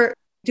 like, if you're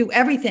do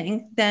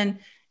everything, then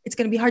it's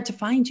going to be hard to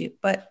find you.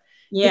 But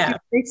if you're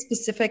very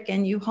specific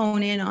and you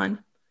hone in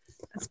on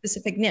a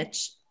specific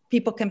niche,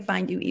 people can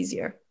find you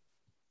easier.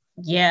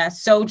 Yeah,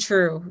 so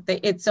true.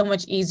 It's so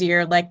much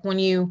easier. Like when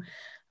you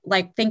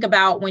think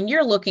about when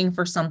you're looking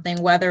for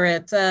something, whether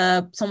it's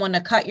someone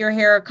to cut your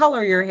hair or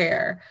color your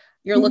hair,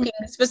 you're looking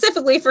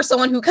specifically for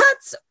someone who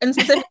cuts and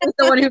specifically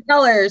someone who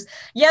colors.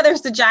 Yeah,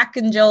 there's the Jack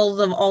and Jills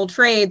of all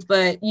trades,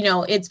 but you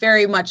know, it's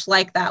very much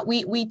like that.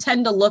 We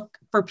tend to look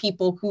for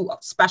people who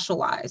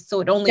specialize.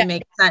 So it only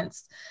makes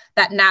sense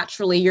that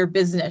naturally your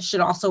business should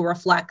also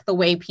reflect the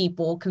way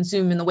people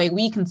consume and the way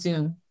we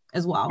consume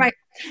as well. Right.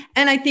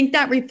 And I think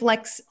that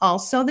reflects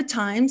also the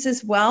times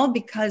as well,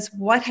 because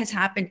what has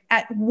happened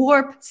at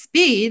warp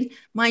speed,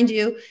 mind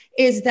you,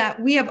 is that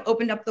we have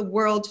opened up the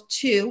world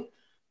to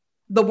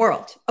the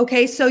world.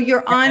 Okay. So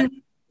you're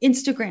on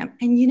Instagram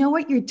and you know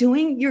what you're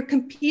doing? You're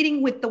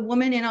competing with the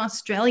woman in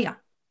Australia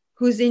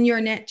who's in your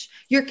niche.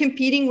 You're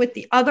competing with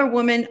the other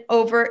woman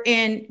over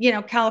in, you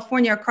know,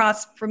 California,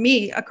 across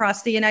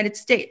the United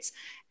States.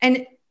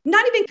 And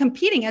not even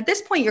competing at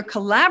this point, you're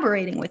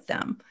collaborating with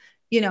them.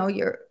 You know,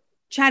 you're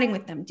chatting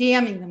with them,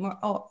 DMing them, or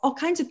all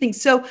kinds of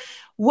things. So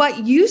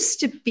what used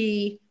to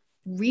be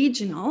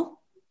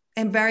regional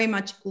and very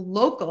much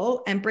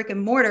local and brick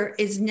and mortar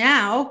is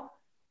now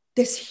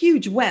this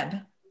huge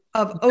web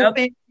of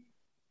open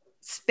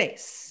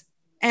space.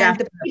 And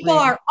the people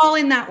are all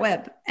in that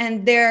web,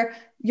 and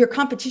your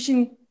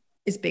competition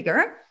is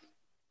bigger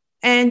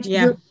and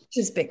your reach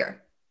is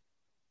bigger.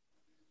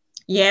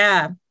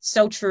 Yeah,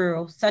 so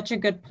true. Such a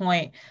good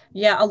point.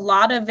 Yeah, a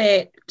lot of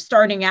it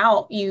starting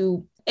out,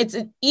 it's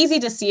easy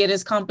to see it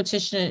as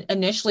competition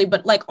initially,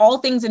 but like all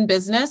things in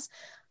business,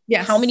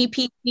 how many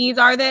PCs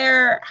are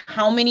there?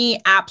 How many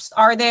apps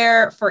are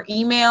there for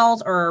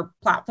emails or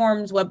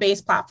platforms,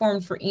 web-based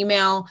platforms for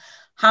email?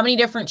 How many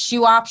different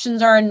shoe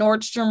options are in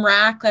Nordstrom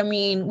Rack? I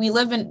mean,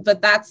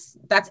 but that's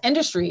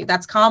industry,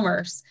 that's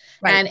commerce,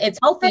 and it's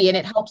healthy and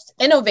it helps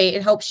innovate.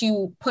 It helps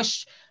you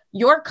push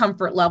your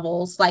comfort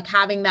levels, like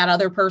having that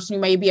other person who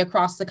may be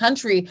across the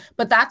country,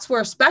 but that's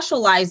where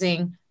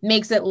specializing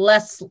makes it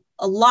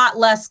a lot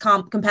less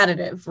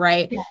competitive,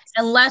 right? Yes.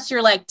 Unless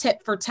you're like tit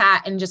for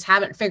tat and just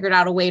haven't figured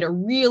out a way to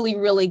really,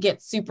 really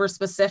get super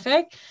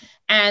specific.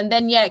 And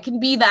then, it can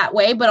be that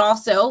way, but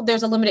also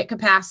there's a limited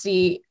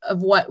capacity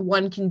of what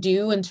one can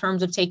do in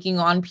terms of taking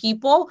on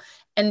people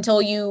until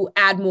you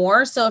add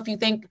more. So if you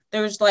think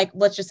there's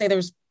let's just say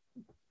there's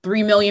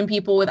 3 million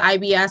people with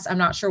IBS, I'm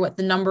not sure what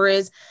the number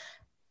is.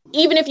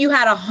 Even if you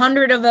had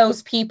 100 of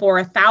those people or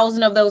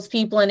 1,000 of those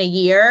people in a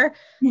year,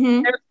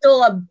 there's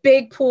still a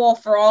big pool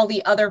for all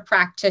the other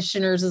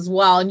practitioners as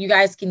well. And you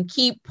guys can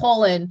keep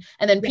pulling,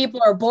 and then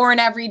people are born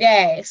every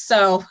day.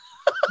 So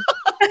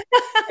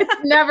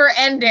it's never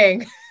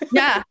ending.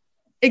 Yeah,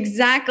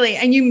 exactly.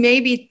 And you may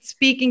be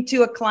speaking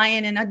to a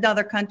client in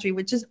another country,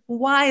 which is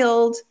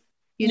wild.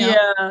 you know?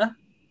 Yeah,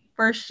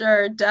 for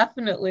sure.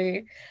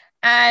 Definitely.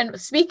 And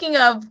speaking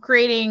of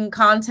creating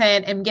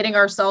content and getting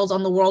ourselves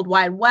on the World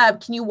Wide Web,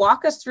 can you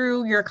walk us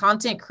through your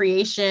content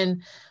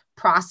creation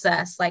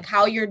process, like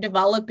how you're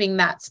developing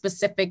that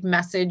specific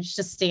message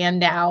to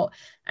stand out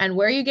and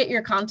where you get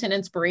your content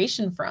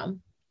inspiration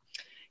from?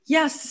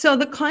 Yes. So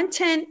the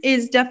content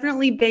is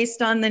definitely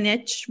based on the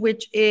niche,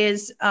 which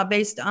is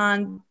based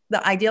on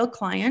the ideal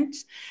client.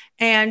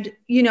 And,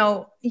 you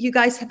know, you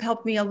guys have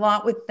helped me a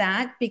lot with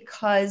that,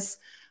 because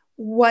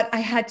what I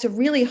had to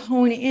really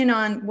hone in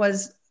on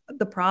was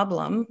the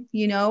problem.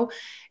 You know,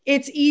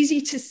 it's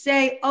easy to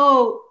say,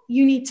 oh,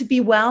 you need to be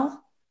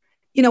well.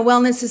 You know,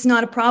 wellness is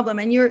not a problem.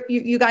 And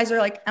you guys are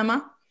like,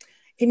 Emma,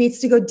 it needs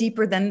to go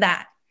deeper than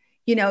that.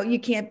 You know, you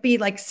can't be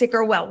like sick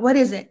or well. What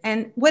is it?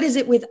 And what is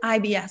it with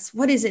IBS?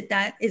 What is it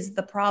that is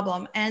the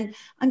problem? And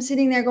I'm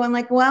sitting there going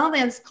like, well,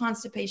 there's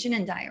constipation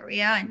and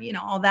diarrhea and, you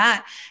know, all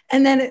that.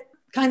 And then it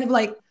kind of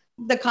like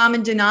the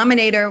common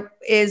denominator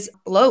is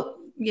bloat,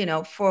 you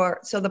know,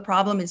 so the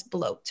problem is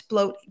bloat.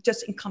 Bloat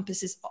just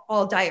encompasses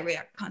all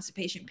diarrhea,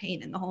 constipation,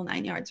 pain, and the whole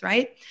 9 yards.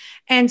 Right.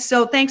 And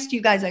so thanks to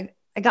you guys,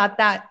 I got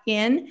that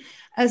in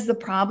as the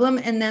problem.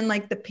 And then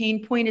like the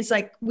pain point is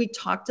like, we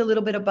talked a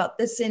little bit about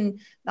this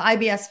in the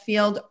IBS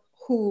field.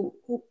 Who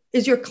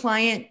is your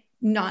client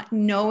not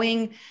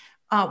knowing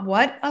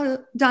what a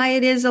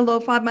diet is, a low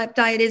FODMAP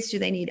diet is? Do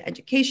they need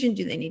education?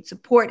 Do they need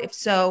support? If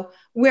so,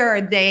 where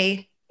are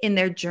they in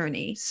their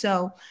journey?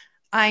 So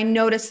I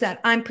noticed that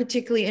I'm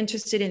particularly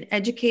interested in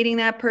educating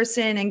that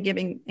person and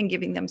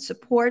giving them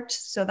support.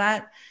 So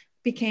that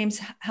became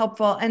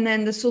helpful. And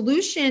then the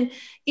solution,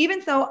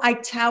 even though I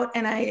tout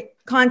and I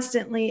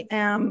constantly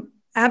am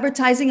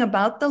advertising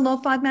about the low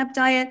FODMAP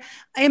diet,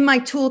 in my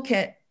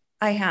toolkit,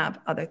 I have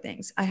other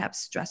things. I have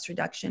stress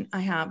reduction. I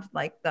have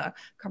like the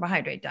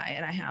carbohydrate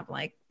diet. I have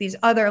like these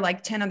other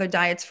like 10 other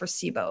diets for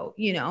SIBO,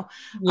 you know,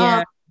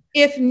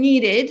 if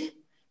needed,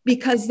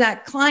 because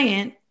that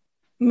client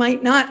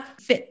might not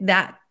fit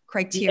that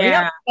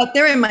criteria, but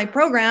they're in my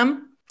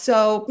program.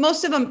 So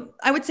most of them,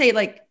 I would say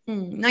like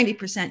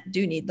 90%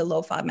 do need the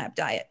low FODMAP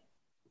diet.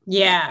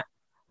 Yeah,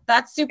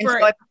 that's super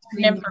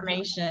important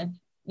information.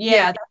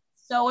 Yeah,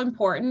 that's so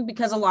important,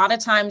 because a lot of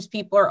times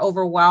people are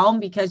overwhelmed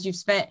because you've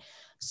spent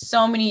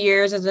so many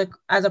years as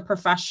a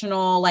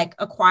professional, like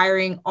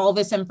acquiring all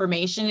this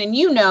information. And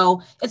you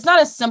know, it's not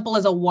as simple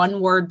as a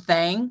one-word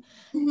thing.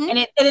 Mm-hmm. And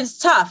it is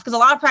tough because a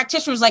lot of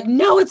practitioners are like,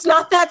 no, it's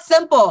not that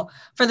simple.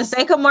 For the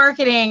sake of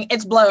marketing,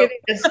 it's bloat.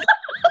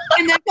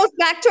 And that goes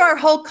back to our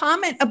whole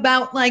comment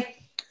about like,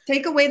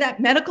 take away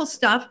that medical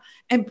stuff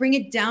and bring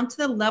it down to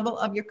the level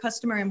of your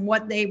customer and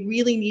what they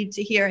really need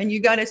to hear. And you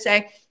got to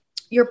say,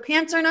 your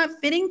pants are not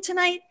fitting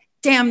tonight.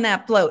 Damn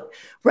that bloat,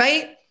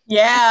 right?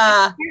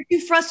 Yeah. Are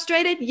you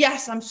frustrated?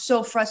 Yes, I'm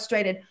so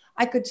frustrated.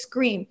 I could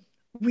scream.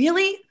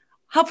 Really?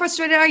 How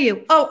frustrated are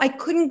you? Oh, I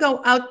couldn't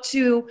go out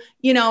to,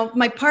 you know,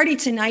 my party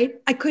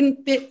tonight. I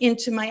couldn't fit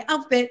into my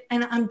outfit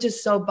and I'm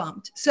just so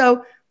bummed.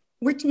 So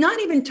we're not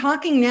even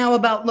talking now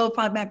about low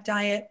FODMAP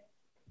diet,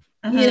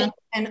 you know,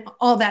 and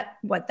all that,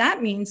 what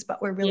that means,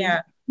 but we're really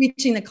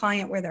reaching the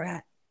client where they're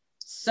at.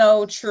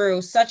 So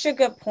true. Such a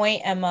good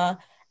point, Emma.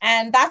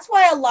 And that's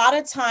why a lot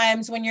of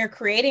times when you're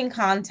creating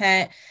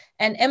content,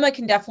 and Emma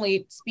can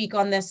definitely speak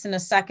on this in a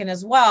second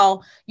as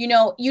well, you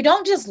know, you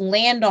don't just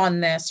land on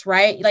this,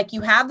 right? Like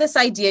you have this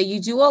idea, you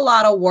do a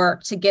lot of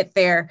work to get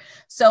there.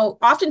 So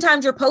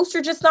oftentimes your posts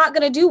are just not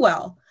going to do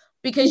well,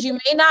 because you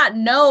may not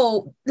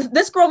know,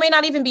 this girl may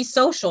not even be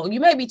social.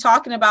 You may be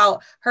talking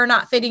about her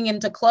not fitting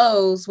into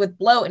clothes with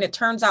bloat, and it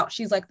turns out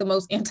she's like the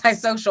most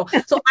antisocial.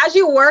 So as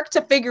you work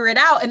to figure it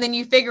out, and then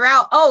you figure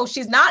out, oh,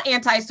 she's not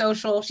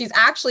antisocial, she's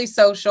actually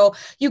social,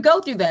 you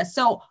go through this.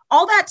 So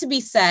all that to be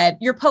said,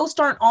 your posts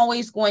aren't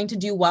always going to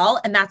do well,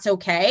 and that's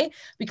okay,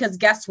 because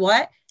guess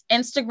what?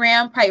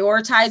 Instagram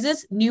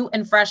prioritizes new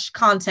and fresh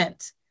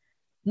content.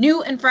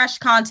 New and fresh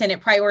content it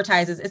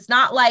prioritizes. It's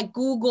not like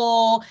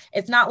Google.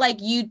 It's not like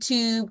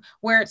YouTube,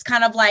 where it's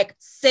kind of like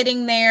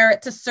sitting there.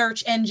 It's a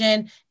search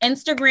engine.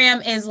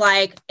 Instagram is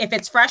like, if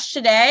it's fresh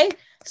today,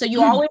 so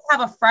you always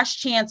have a fresh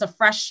chance, a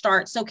fresh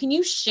start. So can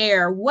you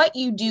share what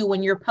you do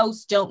when your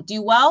posts don't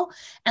do well,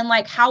 and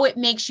like how it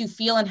makes you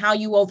feel and how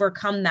you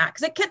overcome that?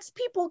 Because it gets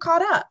people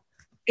caught up.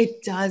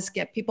 It does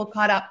get people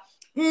caught up.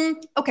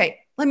 Okay,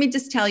 let me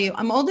just tell you,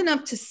 I'm old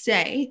enough to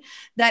say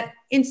that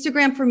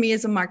Instagram for me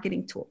is a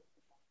marketing tool.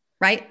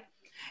 Right?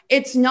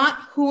 It's not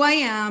who I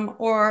am,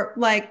 or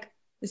like,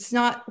 it's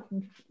not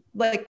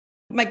like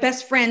my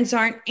best friends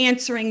aren't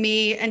answering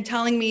me and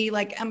telling me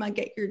like, Emma,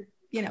 get your,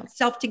 you know,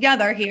 self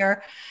together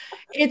here.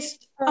 It's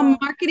a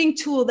marketing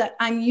tool that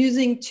I'm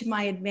using to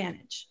my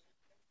advantage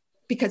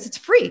because it's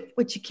free,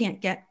 which you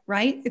can't get,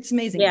 right? It's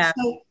amazing. Yeah.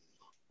 So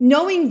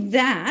knowing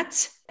that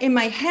in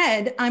my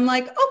head, I'm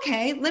like,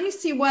 okay, let me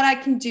see what I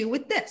can do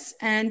with this.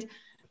 And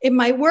it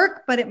might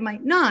work, but it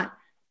might not.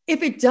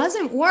 If it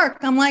doesn't work,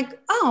 I'm like,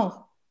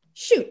 oh,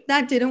 shoot,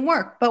 that didn't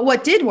work. But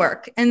what did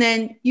work? And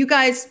then you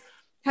guys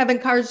have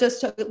encouraged us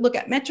to look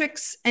at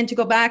metrics and to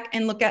go back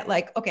and look at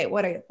like, okay,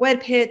 what are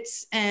web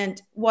hits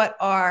and what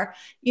are,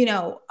 you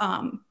know,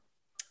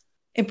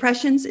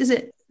 impressions. Is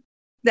it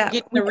that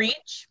Get the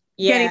reach?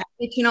 Getting Yeah.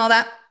 reach and all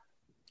that?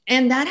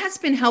 And that has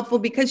been helpful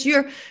because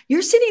you're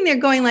sitting there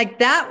going like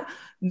that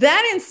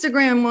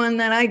Instagram one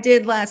that I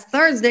did last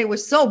Thursday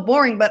was so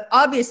boring, but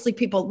obviously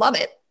people love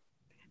it.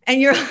 And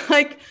you're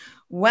like,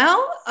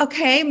 well,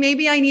 okay,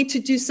 maybe I need to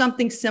do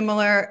something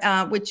similar,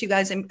 which you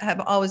guys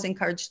have always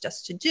encouraged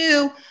us to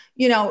do,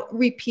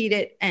 repeat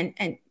it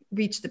and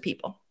reach the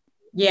people.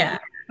 Yeah.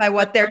 By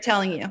what they're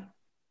telling you.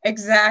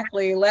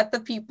 Exactly. Let the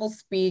people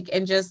speak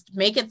and just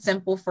make it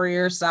simple for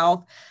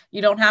yourself.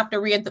 You don't have to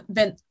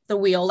reinvent the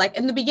wheel. Like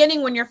in the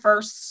beginning, when you're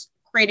first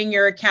creating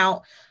your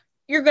account,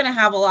 you're going to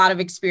have a lot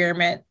of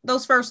experiment.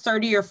 Those first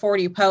 30 or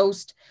 40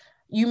 posts,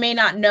 you may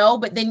not know,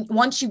 but then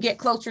once you get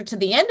closer to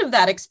the end of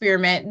that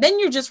experiment, then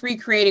you're just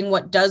recreating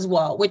what does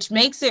well, which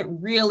makes it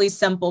really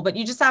simple. But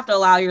you just have to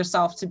allow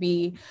yourself to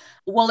be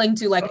willing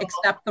to like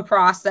accept the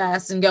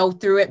process and go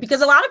through it.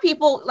 Because a lot of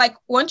people, like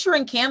once you're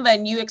in Canva,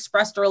 and you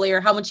expressed earlier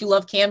how much you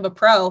love Canva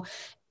Pro,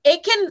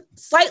 it can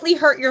slightly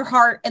hurt your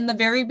heart in the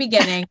very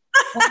beginning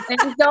when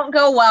things don't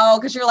go well,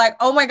 because you're like,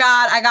 oh my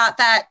God, I got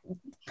that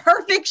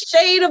perfect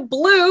shade of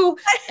blue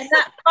and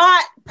that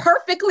font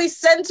perfectly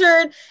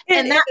centered,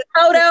 and that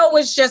photo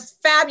was just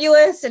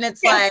fabulous. And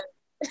it's like,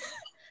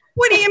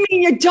 what do you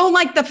mean you don't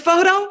like the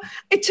photo?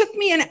 It took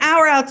me an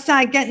hour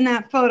outside getting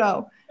that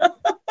photo.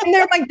 And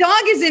there, my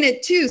dog is in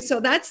it too. So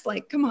that's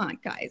like, come on,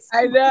 guys.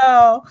 I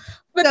know.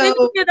 But then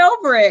you get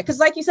over it. Because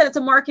like you said, it's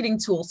a marketing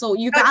tool. So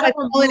you got to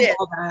remove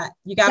all that.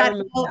 You got to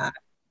remove that.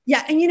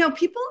 Yeah. And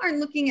people aren't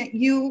looking at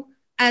you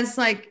as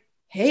like,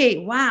 hey,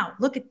 wow,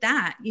 look at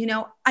that.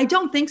 I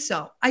don't think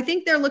so. I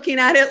think they're looking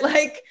at it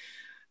like,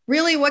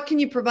 really, what can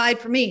you provide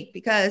for me?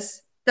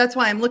 Because that's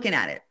why I'm looking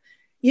at it.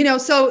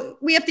 So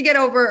we have to get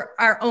over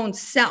our own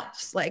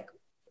selves. Like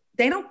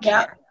they don't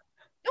care.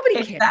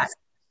 Nobody cares.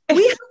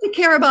 We have to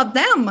care about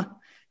them.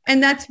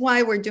 And that's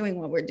why we're doing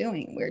what we're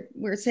doing.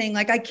 We're saying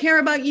like, I care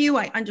about you.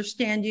 I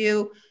understand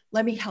you.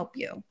 Let me help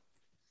you.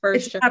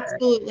 It's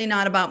absolutely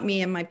not about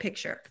me and my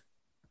picture.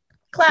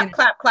 Clap,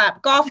 clap,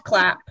 clap. Golf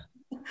clap.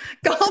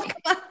 Golf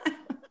clap.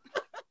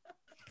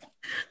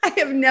 I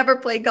have never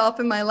played golf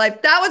in my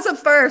life. That was a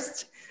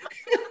first.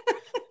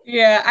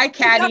 Yeah, I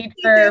caddied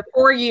for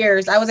 4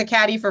 years. I was a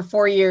caddy for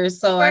 4 years.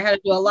 So I had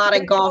to do a lot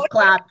of golf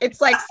clap. It's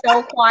like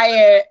so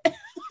quiet.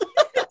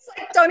 It's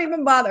like, don't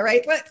even bother,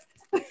 right? But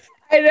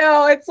I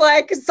know. It's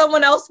like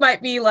someone else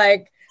might be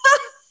like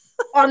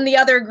on the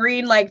other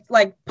green, like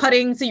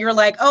putting. So you're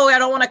like, oh, I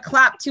don't want to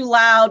clap too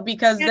loud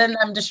because then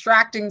I'm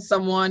distracting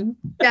someone.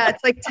 Yeah,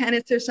 it's like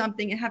tennis or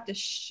something. You have to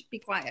be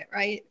quiet,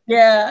 right?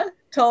 Yeah,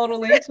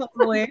 totally.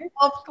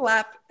 Golf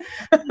clap.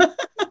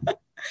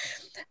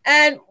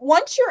 And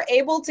once you're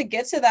able to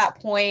get to that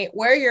point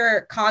where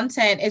your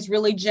content is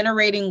really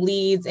generating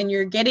leads and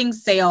you're getting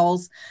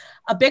sales,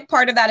 a big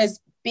part of that is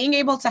being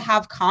able to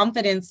have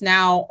confidence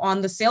now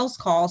on the sales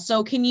call.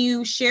 So can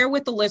you share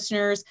with the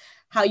listeners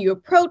how you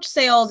approach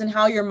sales and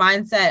how your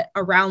mindset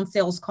around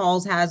sales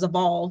calls has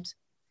evolved?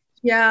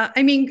 Yeah,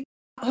 I mean,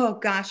 oh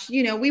gosh,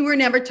 we were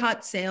never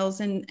taught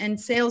sales, and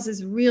sales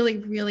is really,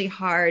 really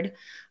hard.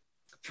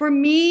 For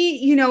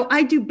me,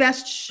 I do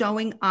best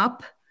showing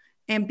up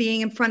and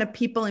being in front of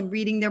people and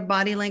reading their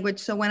body language.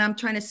 So when I'm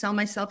trying to sell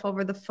myself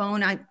over the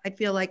phone, I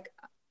feel like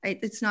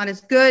it's not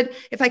as good.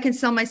 If I can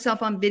sell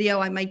myself on video,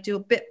 I might do a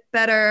bit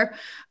better.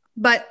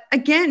 But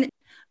again,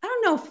 I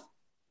don't know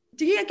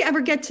do you ever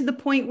get to the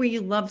point where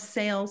you love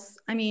sales?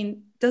 I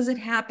mean, does it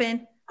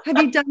happen? Have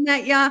you done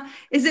that? Yeah.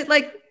 Is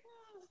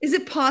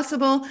it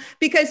possible?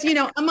 Because,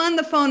 I'm on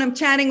the phone, I'm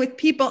chatting with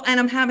people and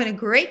I'm having a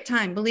great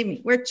time. Believe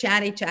me, we're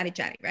chatty,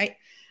 right?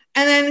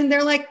 And then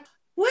they're like,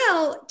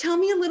 well, tell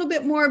me a little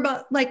bit more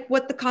about like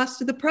what the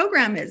cost of the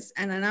program is.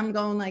 And then I'm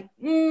going like,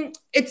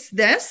 it's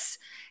this.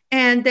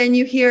 And then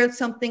you hear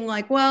something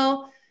like,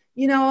 well,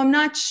 I'm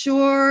not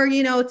sure,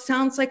 it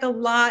sounds like a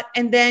lot.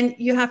 And then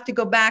you have to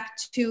go back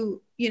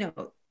to,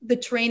 the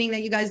training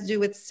that you guys do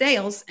with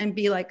sales and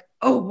be like,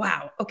 oh,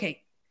 wow.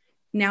 Okay.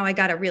 Now I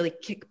got to really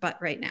kick butt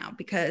right now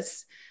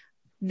because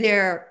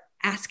they're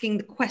asking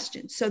the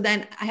question. So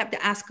then I have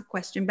to ask a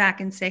question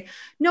back and say,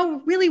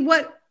 no, really,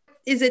 what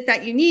is it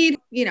that you need?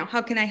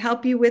 How can I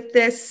help you with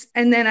this?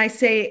 And then I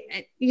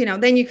say,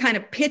 then you kind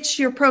of pitch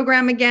your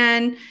program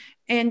again.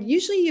 And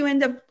usually you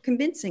end up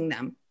convincing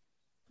them.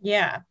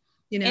 Yeah.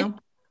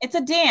 It's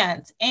a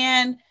dance.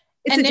 And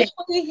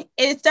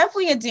it's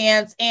definitely a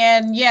dance.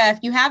 And yeah, if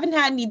you haven't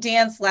had any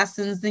dance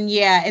lessons, then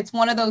yeah, it's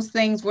one of those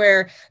things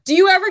where, do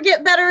you ever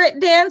get better at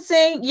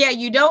dancing? Yeah,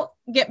 you don't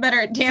get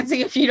better at dancing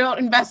if you don't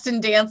invest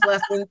in dance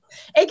lessons.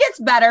 It gets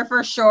better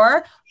for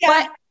sure.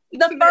 Yeah.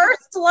 But the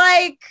first,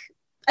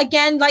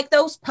 again,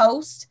 those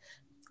posts,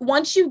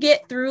 once you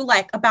get through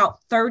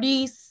about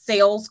 30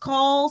 sales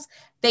calls,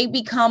 they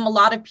become, a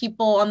lot of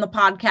people on the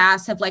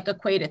podcast have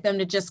equated them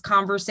to just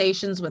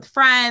conversations with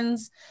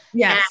friends.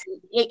 Yes.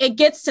 It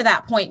gets to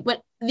that point,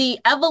 but the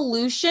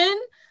evolution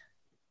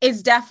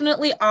is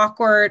definitely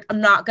awkward.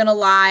 I'm not going to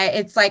lie.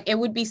 It's it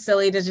would be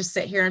silly to just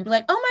sit here and be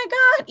like, oh my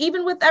God,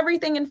 even with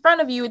everything in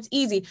front of you, it's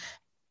easy.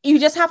 you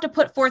just have to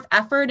put forth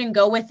effort and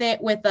go with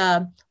it with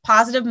a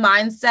positive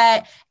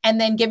mindset, and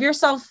then give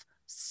yourself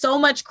so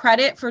much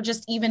credit for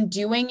just even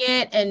doing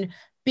it and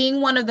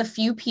being one of the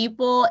few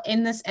people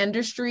in this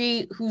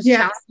industry who's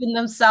challenging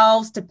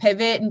themselves to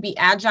pivot and be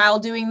agile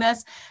doing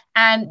this,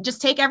 and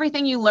just take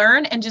everything you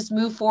learn and just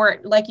move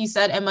forward. Like you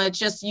said, Emma, it's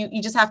just,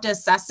 you just have to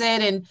assess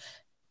it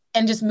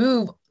and just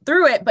move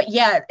through it. But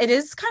yeah, it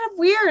is kind of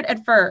weird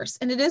at first,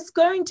 and it is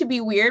going to be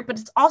weird, but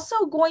it's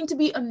also going to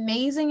be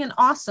amazing and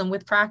awesome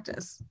with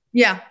practice.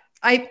 Yeah,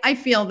 I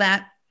feel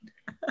that.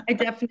 I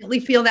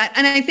definitely feel that.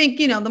 And I think,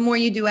 the more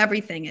you do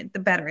everything, the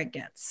better it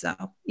gets. So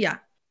yeah,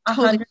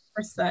 totally.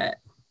 100%.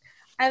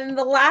 And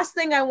the last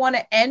thing I want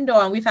to end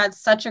on, we've had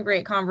such a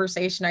great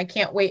conversation, I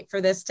can't wait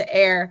for this to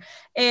air,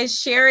 is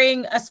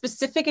sharing a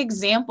specific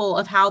example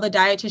of how the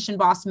Dietitian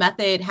Boss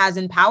method has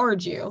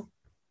empowered you.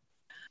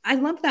 I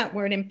love that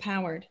word,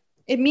 empowered.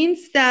 It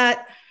means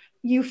that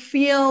you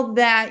feel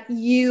that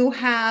you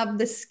have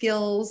the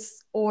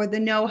skills or the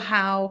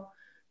know-how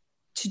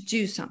to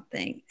do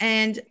something.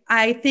 And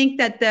I think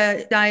that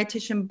the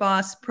Dietitian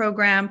Boss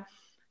program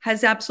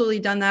has absolutely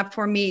done that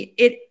for me.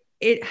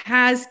 It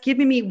has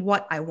given me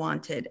what I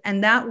wanted,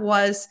 and that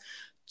was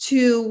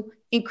to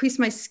increase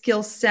my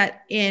skill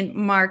set in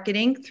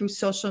marketing through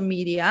social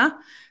media,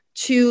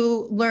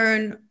 to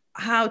learn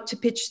how to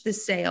pitch the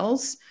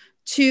sales,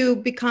 to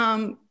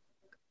become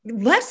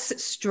less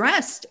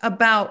stressed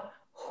about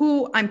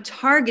who I'm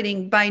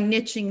targeting by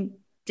niching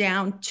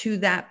down to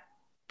that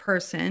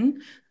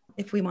person,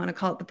 if we want to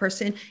call it the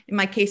person, in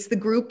my case, the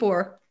group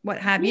or what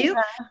have you.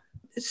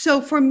 So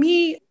for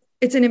me,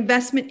 it's an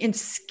investment in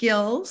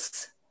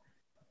skills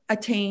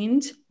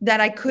attained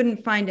that I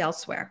couldn't find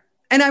elsewhere.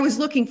 And I was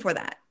looking for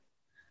that.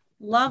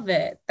 Love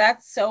it.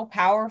 That's so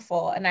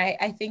powerful. And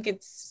I think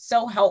it's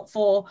so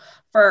helpful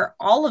for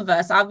all of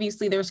us.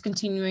 Obviously, there's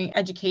continuing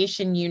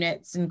education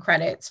units and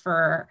credits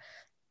for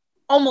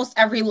almost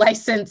every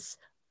licensed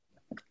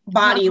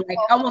body. Like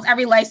almost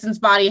every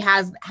licensed body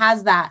has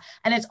that.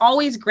 And it's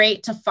always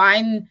great to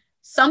find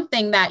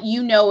something that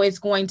is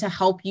going to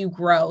help you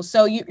grow.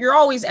 So you're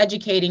always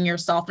educating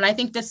yourself. And I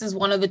think this is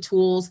one of the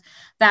tools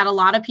that a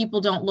lot of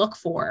people don't look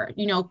for.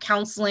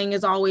 Counseling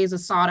is always a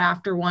sought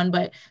after one,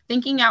 but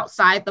thinking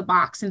outside the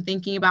box and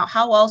thinking about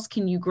how else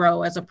can you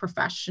grow as a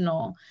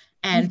professional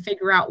and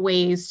figure out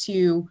ways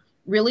to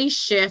really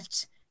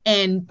shift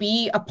and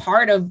be a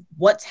part of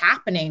what's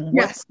happening,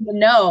 what's the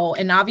know.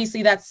 And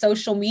obviously that's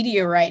social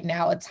media right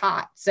now. It's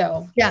hot.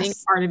 So I think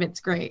part of it's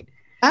great.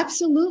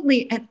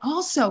 Absolutely. And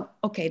also,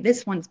 okay,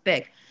 this one's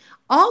big.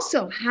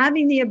 Also,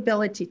 having the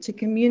ability to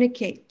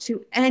communicate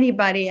to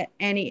anybody at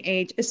any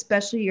age,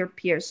 especially your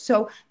peers.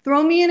 So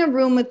throw me in a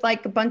room with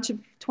like a bunch of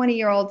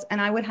 20-year-olds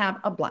and I would have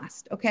a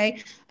blast, okay?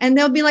 And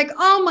they'll be like,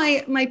 oh,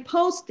 my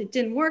post, it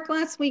didn't work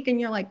last week. And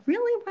you're like,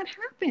 really? What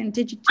happened?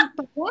 Did you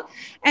do what?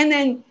 And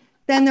then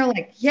they're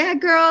like, yeah,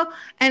 girl.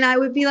 And I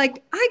would be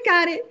like, I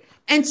got it.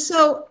 And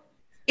so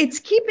it's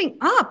keeping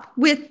up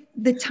with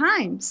the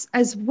times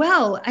as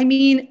well. I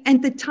mean,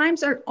 and the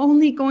times are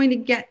only going to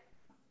get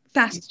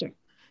faster.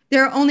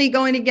 They're only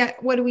going to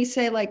get, what do we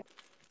say? Like,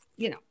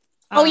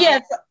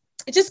 it's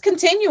just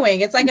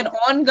continuing. It's like an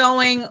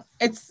ongoing,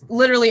 it's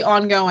literally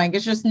ongoing.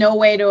 It's just no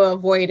way to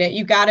avoid it.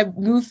 You got to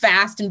move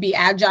fast and be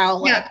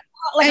agile. Like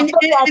a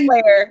football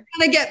player. It's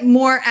going to get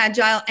more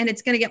agile and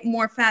it's going to get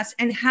more fast.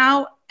 And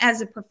how,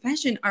 as a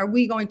profession, are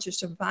we going to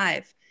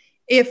survive?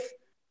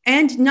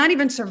 And not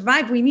even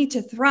survive, we need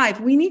to thrive.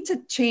 We need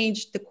to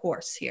change the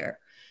course here.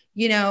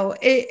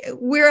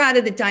 We're out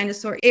of the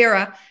dinosaur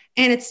era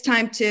and it's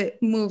time to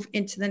move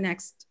into the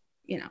next,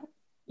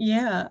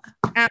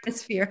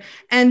 atmosphere.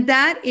 And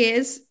that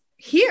is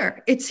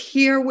here. It's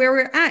here where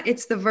we're at.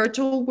 It's the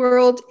virtual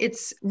world.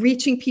 It's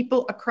reaching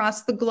people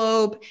across the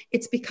globe.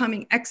 It's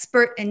becoming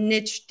expert and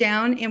niche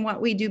down in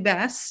what we do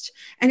best.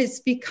 And it's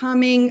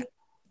becoming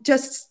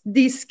just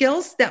these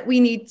skills that we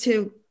need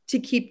to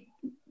keep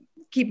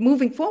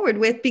moving forward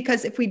with,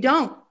 because if we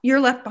don't, you're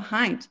left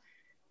behind.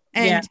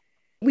 And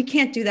we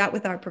can't do that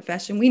with our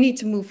profession. We need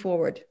to move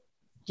forward.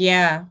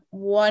 Yeah,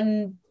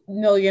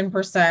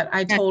 1,000,000%.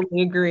 I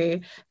totally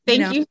agree.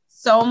 Thank you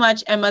so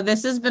much, Emma.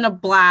 This has been a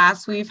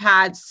blast. We've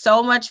had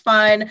so much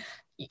fun.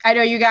 I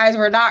know you guys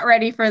were not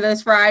ready for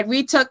this ride.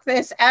 We took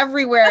this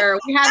everywhere.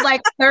 We had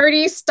like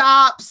 30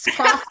 stops,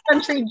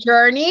 cross-country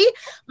journey,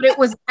 but it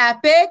was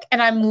epic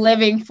and I'm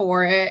living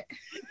for it.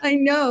 I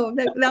know.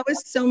 That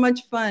was so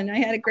much fun. I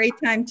had a great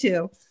time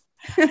too.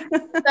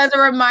 As a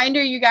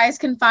reminder, you guys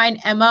can find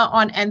Emma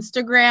on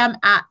Instagram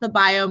at The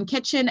Biome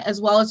Kitchen,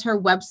 as well as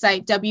her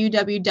website,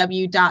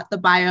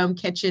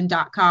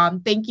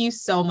 www.thebiomekitchen.com. Thank you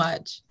so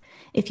much.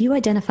 If you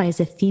identify as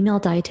a female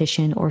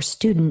dietitian or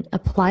student,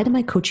 apply to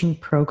my coaching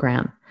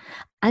program.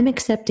 I'm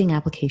accepting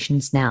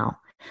applications now.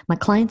 My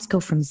clients go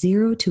from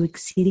zero to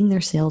exceeding their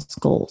sales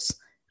goals.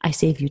 I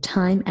save you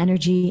time,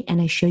 energy,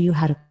 and I show you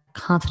how to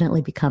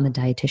confidently become a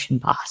dietitian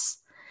boss.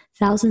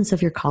 Thousands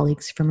of your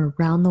colleagues from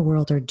around the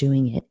world are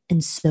doing it,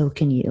 and so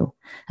can you.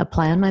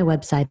 Apply on my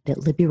website at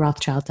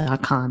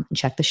libbyrothschild.com and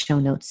check the show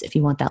notes if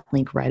you want that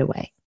link right away.